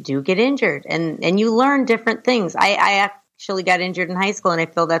 sometimes you do get injured and you learn different things. I actually got injured in high school, and I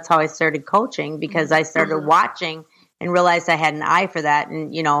feel that's how I started coaching, because I started watching and realized I had an eye for that.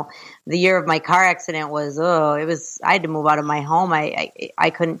 And, the year of my car accident was, I had to move out of my home. I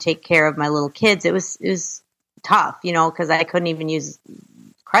couldn't take care of my little kids. It was tough, because I couldn't even use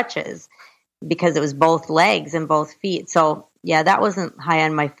crutches because it was both legs and both feet. So yeah, that wasn't high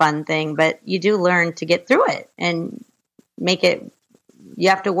on my fun thing, but you do learn to get through it and you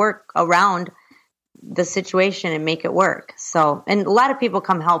have to work around the situation and make it work. So, and a lot of people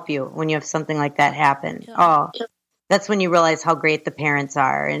come help you when you have something like that happen. Yeah. That's when you realize how great the parents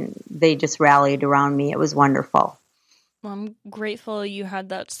are, and they just rallied around me. It was wonderful. Well, I'm grateful you had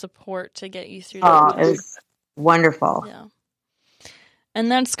that support to get you through that. It was wonderful. Yeah. And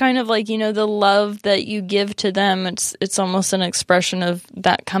that's kind of like, the love that you give to them. It's almost an expression of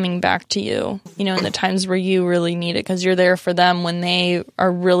that coming back to you, in the times where you really need it, because you're there for them when they are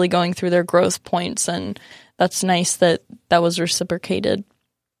really going through their growth points. And that's nice that was reciprocated.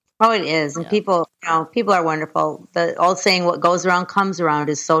 Oh, it is. And people are wonderful. The old saying, what goes around comes around,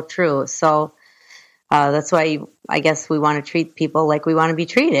 is so true. So that's why I guess we want to treat people like we want to be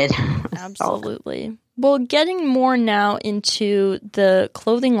treated. Absolutely. Well, getting more now into the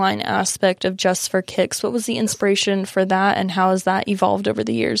clothing line aspect of Just for Kicks, what was the inspiration for that, and how has that evolved over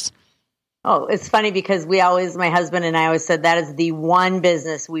the years? Oh, it's funny because my husband and I always said that is the one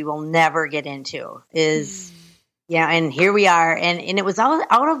business we will never get into and here we are. And it was out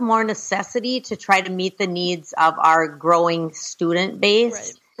of more necessity to try to meet the needs of our growing student base.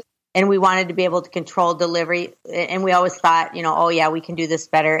 Right. And we wanted to be able to control delivery. And we always thought, we can do this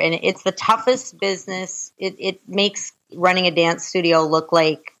better. And it's the toughest business. It makes running a dance studio look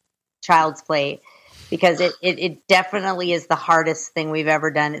like child's play, because it definitely is the hardest thing we've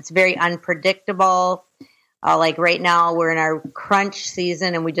ever done. It's very unpredictable. Like right now we're in our crunch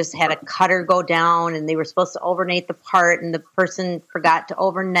season and we just had a cutter go down and they were supposed to overnight the part and the person forgot to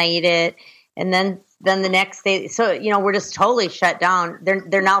overnight it. And then the next day, so, we're just totally shut down.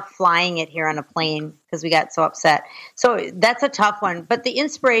 They're now flying it here on a plane because we got so upset. So that's a tough one. But the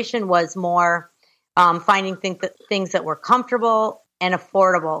inspiration was more finding things that were comfortable and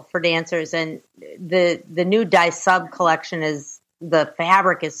affordable for dancers. And the new Dye Sub collection the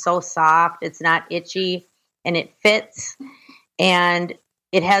fabric is so soft. It's not itchy and it fits. And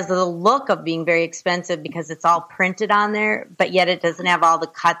it has the look of being very expensive because it's all printed on there, but yet it doesn't have all the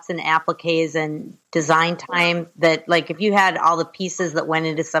cuts and appliques and design time that, like, if you had all the pieces that went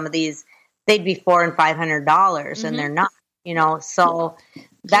into some of these, they'd be $400 and $500 and they're not, so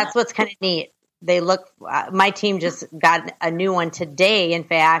that's what's kind of neat. They look, my team just got a new one today. In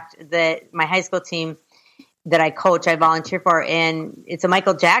fact, my high school team that I coach, I volunteer for, and it's a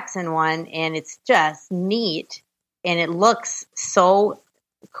Michael Jackson one, and it's just neat and it looks so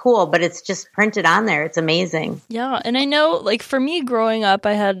cool, but it's just printed on there. It's amazing. Yeah. And I know, like, for me growing up,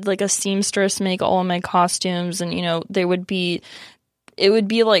 I had like a seamstress make all of my costumes, and it would be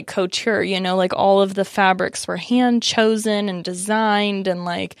like couture, like all of the fabrics were hand chosen and designed and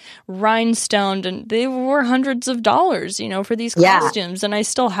like rhinestoned, and they were hundreds of dollars, for these costumes. And I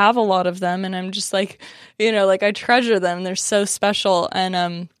still have a lot of them, and I'm just like, like I treasure them. They're so special.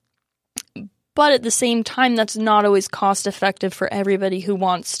 And but at the same time, that's not always cost effective for everybody who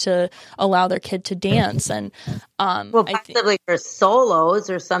wants to allow their kid to dance. And possibly for solos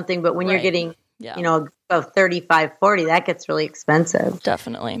or something, but when you're getting of 35, 40, that gets really expensive.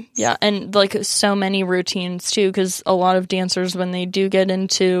 Definitely. Yeah. And like so many routines too, because a lot of dancers, when they do get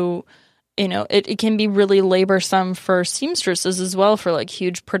into, it can be really laborsome for seamstresses as well, for like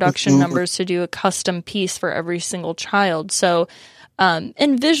huge production numbers to do a custom piece for every single child. So,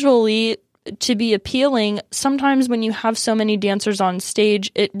 and visually, to be appealing, sometimes when you have so many dancers on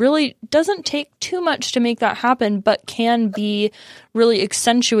stage, it really doesn't take too much to make that happen, but can be really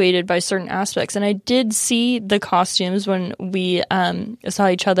accentuated by certain aspects. And I did see the costumes when we saw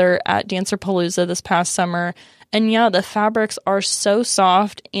each other at Dancerpalooza this past summer. And yeah, the fabrics are so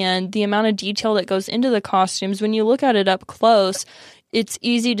soft, and the amount of detail that goes into the costumes, when you look at it up close, it's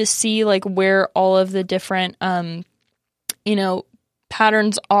easy to see like where all of the different,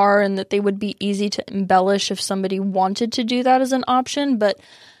 patterns are, and that they would be easy to embellish if somebody wanted to do that as an option. But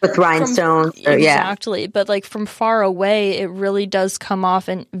with rhinestones, exactly. But like from far away, it really does come off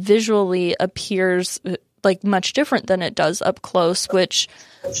and visually appears like much different than it does up close, which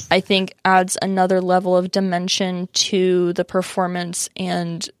I think adds another level of dimension to the performance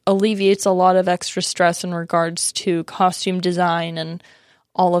and alleviates a lot of extra stress in regards to costume design and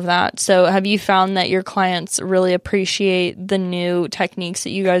all of that. So have you found that your clients really appreciate the new techniques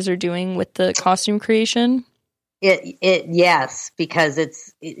that you guys are doing with the costume creation? Yes, because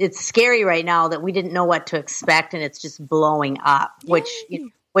it's scary right now that we didn't know what to expect, and it's just blowing up, which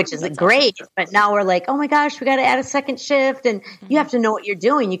is great. Awesome. But now we're like, oh my gosh, we got to add a second shift, and you have to know what you're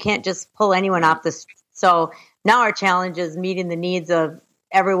doing. You can't just pull anyone off the street. So now our challenge is meeting the needs of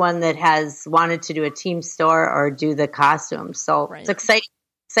everyone that has wanted to do a team store or do the costumes. So It's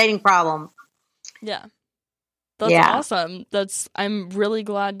exciting problem. Yeah. That's awesome. I'm really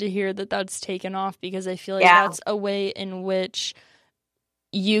glad to hear that that's taken off, because I feel like that's a way in which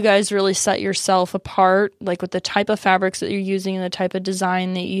you guys really set yourself apart, like with the type of fabrics that you're using and the type of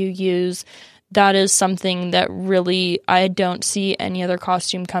design that you use. That is something that really I don't see any other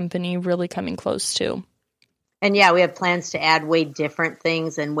costume company really coming close to. And we have plans to add way different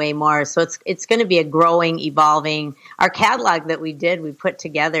things and way more. So it's going to be a growing, evolving. Our catalog that we put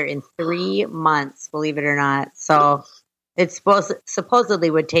together in 3 months, believe it or not. So it's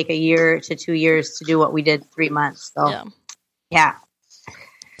supposedly would take 1 year to 2 years to do what we did 3 months. So yeah.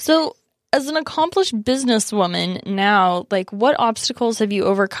 So as an accomplished businesswoman now, like, what obstacles have you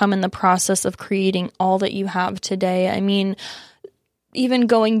overcome in the process of creating all that you have today? I mean, even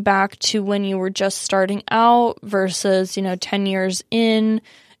going back to when you were just starting out versus, 10 years in,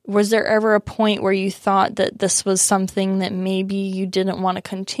 was there ever a point where you thought that this was something that maybe you didn't want to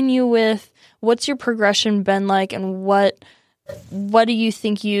continue with? What's your progression been like, and what do you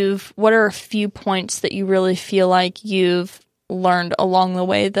think what are a few points that you really feel like you've learned along the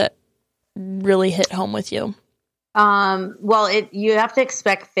way that really hit home with you? You have to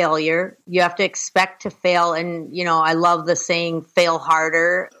expect failure. You have to expect to fail. And, I love the saying, fail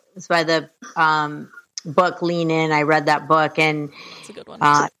harder. It's by the book, Lean In. I read that book, and it's a good one.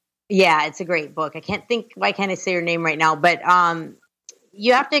 It's a great book. Why can't I say her name right now? But,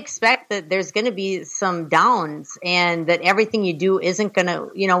 you have to expect that there's going to be some downs, and that everything you do isn't going to,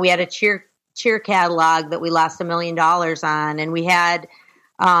 we had a cheer cheer catalog that we lost $1 million on. And we had,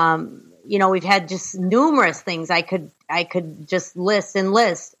 we've had just numerous things. I could just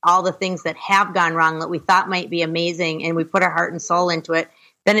list all the things that have gone wrong that we thought might be amazing. And we put our heart and soul into it.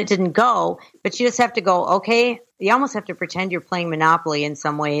 Then it didn't go, but you just have to go, okay, you almost have to pretend you're playing Monopoly in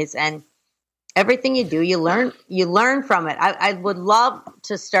some ways. And everything you do, you learn from it. I would love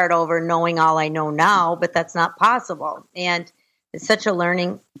to start over knowing all I know now, but that's not possible. And it's such a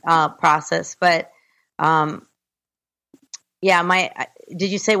learning process. But did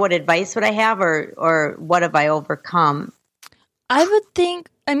you say what advice would I have or what have I overcome? I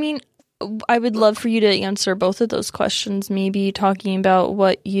would love for you to answer both of those questions, maybe talking about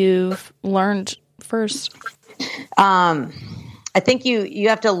what you've learned first. I think you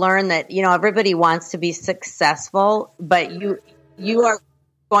have to learn that, everybody wants to be successful, but you are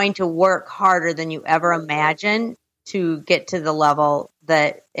going to work harder than you ever imagined to get to the level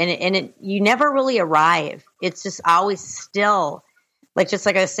that, you never really arrive. It's just always still, just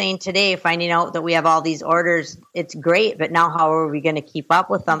like I was saying today, finding out that we have all these orders, it's great, but now how are we going to keep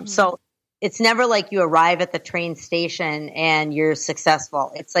up with them? Mm-hmm. So it's never like you arrive at the train station and you're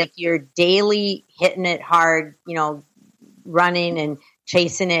successful. It's like you're daily hitting it hard, running and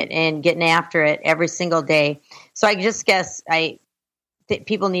chasing it and getting after it every single day. So I just guess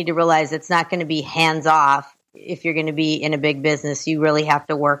people need to realize it's not going to be hands off. If you're going to be in a big business, you really have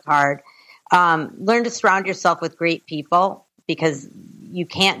to work hard. Learn to surround yourself with great people because you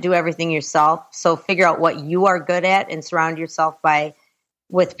can't do everything yourself. So figure out what you are good at and surround yourself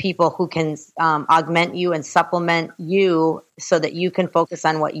with people who can augment you and supplement you so that you can focus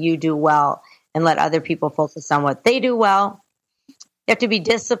on what you do well and let other people focus on what they do well. You have to be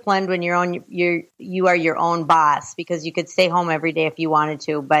disciplined when you are your own boss, because you could stay home every day if you wanted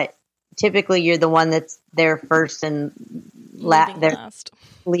to, but typically you're the one that's there first and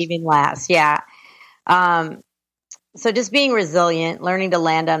leaving last. Yeah. So just being resilient, learning to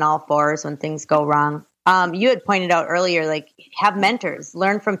land on all fours when things go wrong. You had pointed out earlier, have mentors,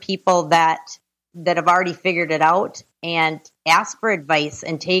 learn from people that have already figured it out and ask for advice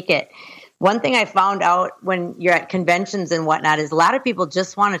and take it. One thing I found out when you're at conventions and whatnot is a lot of people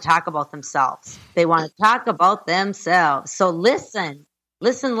just want to talk about themselves. They want to talk about themselves. So listen,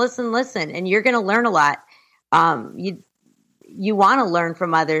 and you're going to learn a lot. You want to learn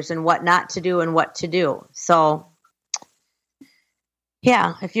from others and what not to do and what to do. So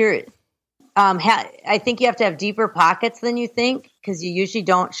yeah, if you're, I think you have to have deeper pockets than you think, because you usually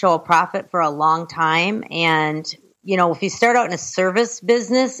don't show a profit for a long time. And if you start out in a service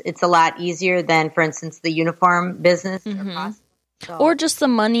business, it's a lot easier than, for instance, the uniform business. Mm-hmm. Or just the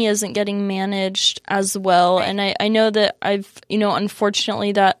money isn't getting managed as well. Right. And I know that I've,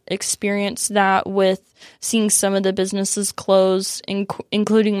 unfortunately experienced that with seeing some of the businesses close,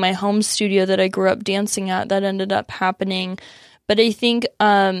 including my home studio that I grew up dancing at. That ended up happening. But I think,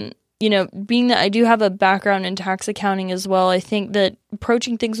 being that I do have a background in tax accounting as well, I think that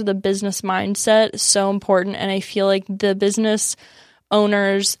approaching things with a business mindset is so important. And I feel like the business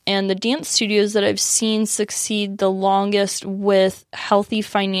owners and the dance studios that I've seen succeed the longest with healthy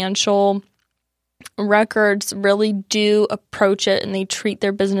financial records really do approach it and they treat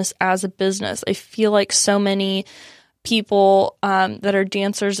their business as a business. I feel like so many people that are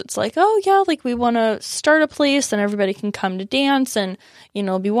dancers, it's like, oh yeah, we want to start a place and everybody can come to dance and,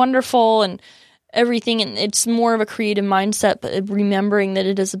 it'll be wonderful and everything. And it's more of a creative mindset, but remembering that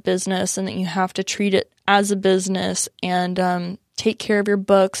it is a business and that you have to treat it as a business and take care of your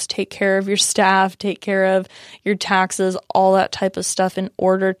books, take care of your staff, take care of your taxes, all that type of stuff in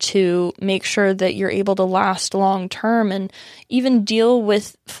order to make sure that you're able to last long term and even deal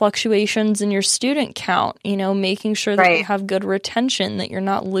with fluctuations in your student count, making sure that you have good retention, that you're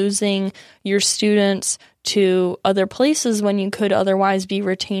not losing your students to other places when you could otherwise be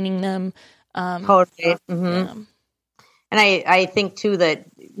retaining them. Totally. Mm-hmm. Yeah. And I think too that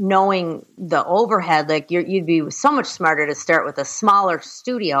knowing the overhead, you'd be so much smarter to start with a smaller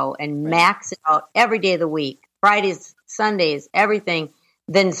studio and max it out every day of the week, Fridays, Sundays, everything,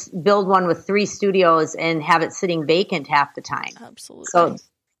 than build one with 3 studios and have it sitting vacant half the time. Absolutely. So I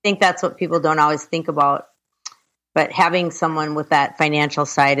think that's what people don't always think about. But having someone with that financial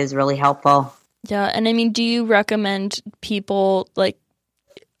side is really helpful. Yeah. And do you recommend people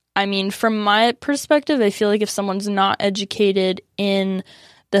from my perspective, I feel like if someone's not educated in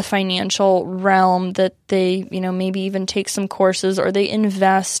the financial realm, that they, maybe even take some courses or they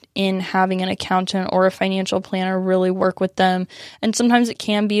invest in having an accountant or a financial planner really work with them. And sometimes it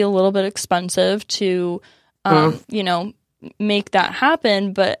can be a little bit expensive to, make that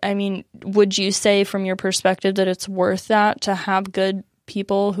happen. But would you say from your perspective that it's worth that to have good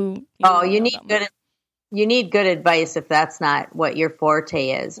people who you need good advice if that's not what your forte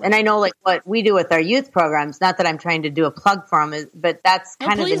is. And I know like what we do with our youth programs, not that I'm trying to do a plug for them, but that's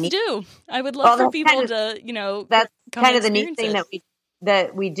kind of the neat. Do. I would love for people to, that's kind of the neat thing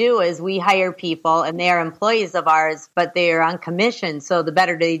that we do is we hire people and they are employees of ours, but they are on commission. So the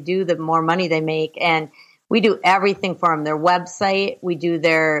better they do, the more money they make. And we do everything for them, their website, we do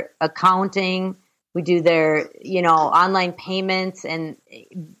their accounting, we do their, online payments and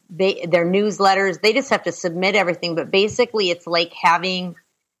their newsletters. They just have to submit everything. But basically, it's like having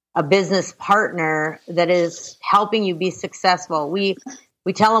a business partner that is helping you be successful. We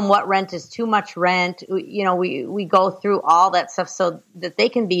tell them what rent is too much rent. We go through all that stuff so that they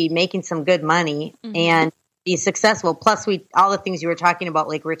can be making some good money and be successful. Plus, all the things you were talking about,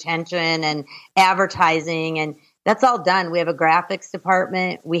 like retention and advertising, and that's all done. We have a graphics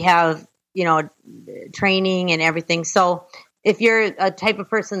department. We have training and everything. So if you're a type of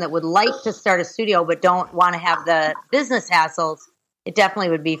person that would like to start a studio but don't want to have the business hassles, it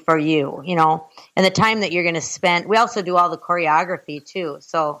definitely would be for you, and the time that you're going to spend. We also do all the choreography too.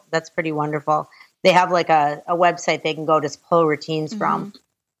 So that's pretty wonderful. They have like a website they can go to pull routines from.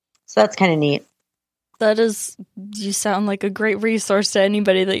 So that's kind of neat. You sound like a great resource to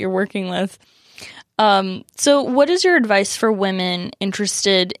anybody that you're working with. So what is your advice for women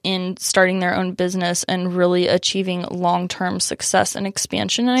interested in starting their own business and really achieving long-term success and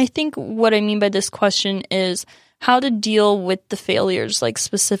expansion? And I think what I mean by this question is how to deal with the failures, like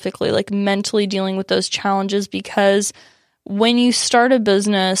specifically, like mentally dealing with those challenges, because when you start a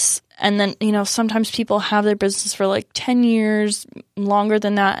business and then, sometimes people have their business for like 10 years, longer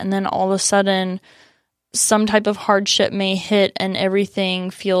than that, and then all of a sudden some type of hardship may hit and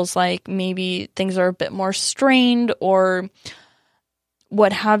everything feels like maybe things are a bit more strained or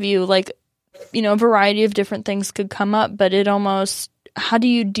what have you. Like, a variety of different things could come up, but how do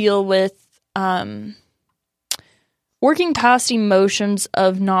you deal with working past emotions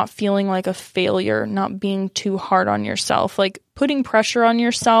of not feeling like a failure, not being too hard on yourself, like putting pressure on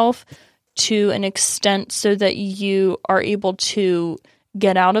yourself to an extent so that you are able to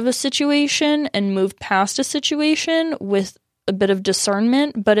get out of a situation and move past a situation with a bit of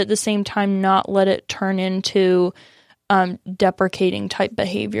discernment, but at the same time not let it turn into deprecating type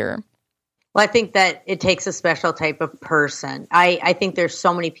behavior? Well, I think that it takes a special type of person. I think there's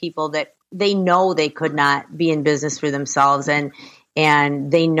so many people that they know they could not be in business for themselves and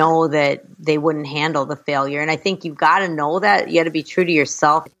they know that they wouldn't handle the failure. And I think you've got to know that. You got to be true to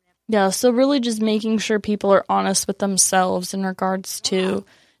yourself. Yeah, so really just making sure people are honest with themselves in regards to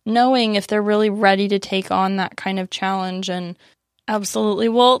knowing if they're really ready to take on that kind of challenge. And absolutely.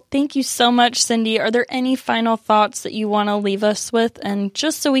 Well, thank you so much, Cindy. Are there any final thoughts that you want to leave us with? And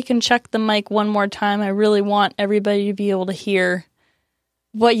just so we can check the mic one more time, I really want everybody to be able to hear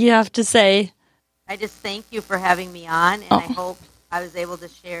what you have to say. I just thank you for having me on, and I hope I was able to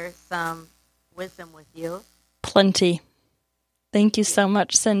share some wisdom with you. Plenty. Thank you so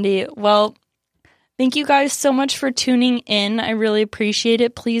much, Cindy. Well, thank you guys so much for tuning in. I really appreciate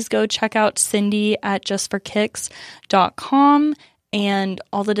it. Please go check out Cindy at justforkicks.com and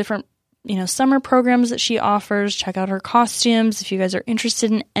all the different, summer programs that she offers. Check out her costumes. If you guys are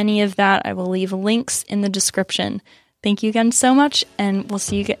interested in any of that, I will leave links in the description. Thank you again so much, and we'll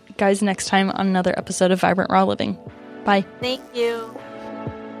see you guys next time on another episode of Vibrant Raw Living. Bye. Thank you.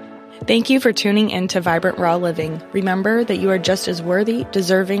 Thank you for tuning in to Vibrant Raw Living. Remember that you are just as worthy,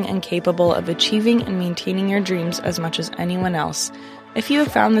 deserving, and capable of achieving and maintaining your dreams as much as anyone else. If you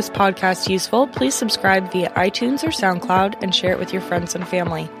have found this podcast useful, please subscribe via iTunes or SoundCloud and share it with your friends and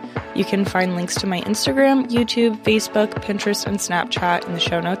family. You can find links to my Instagram, YouTube, Facebook, Pinterest, and Snapchat in the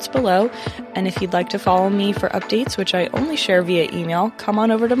show notes below. And if you'd like to follow me for updates, which I only share via email, come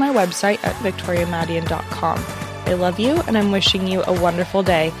on over to my website at victoriamadian.com. I love you, and I'm wishing you a wonderful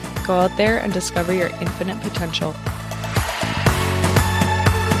day. Go out there and discover your infinite potential.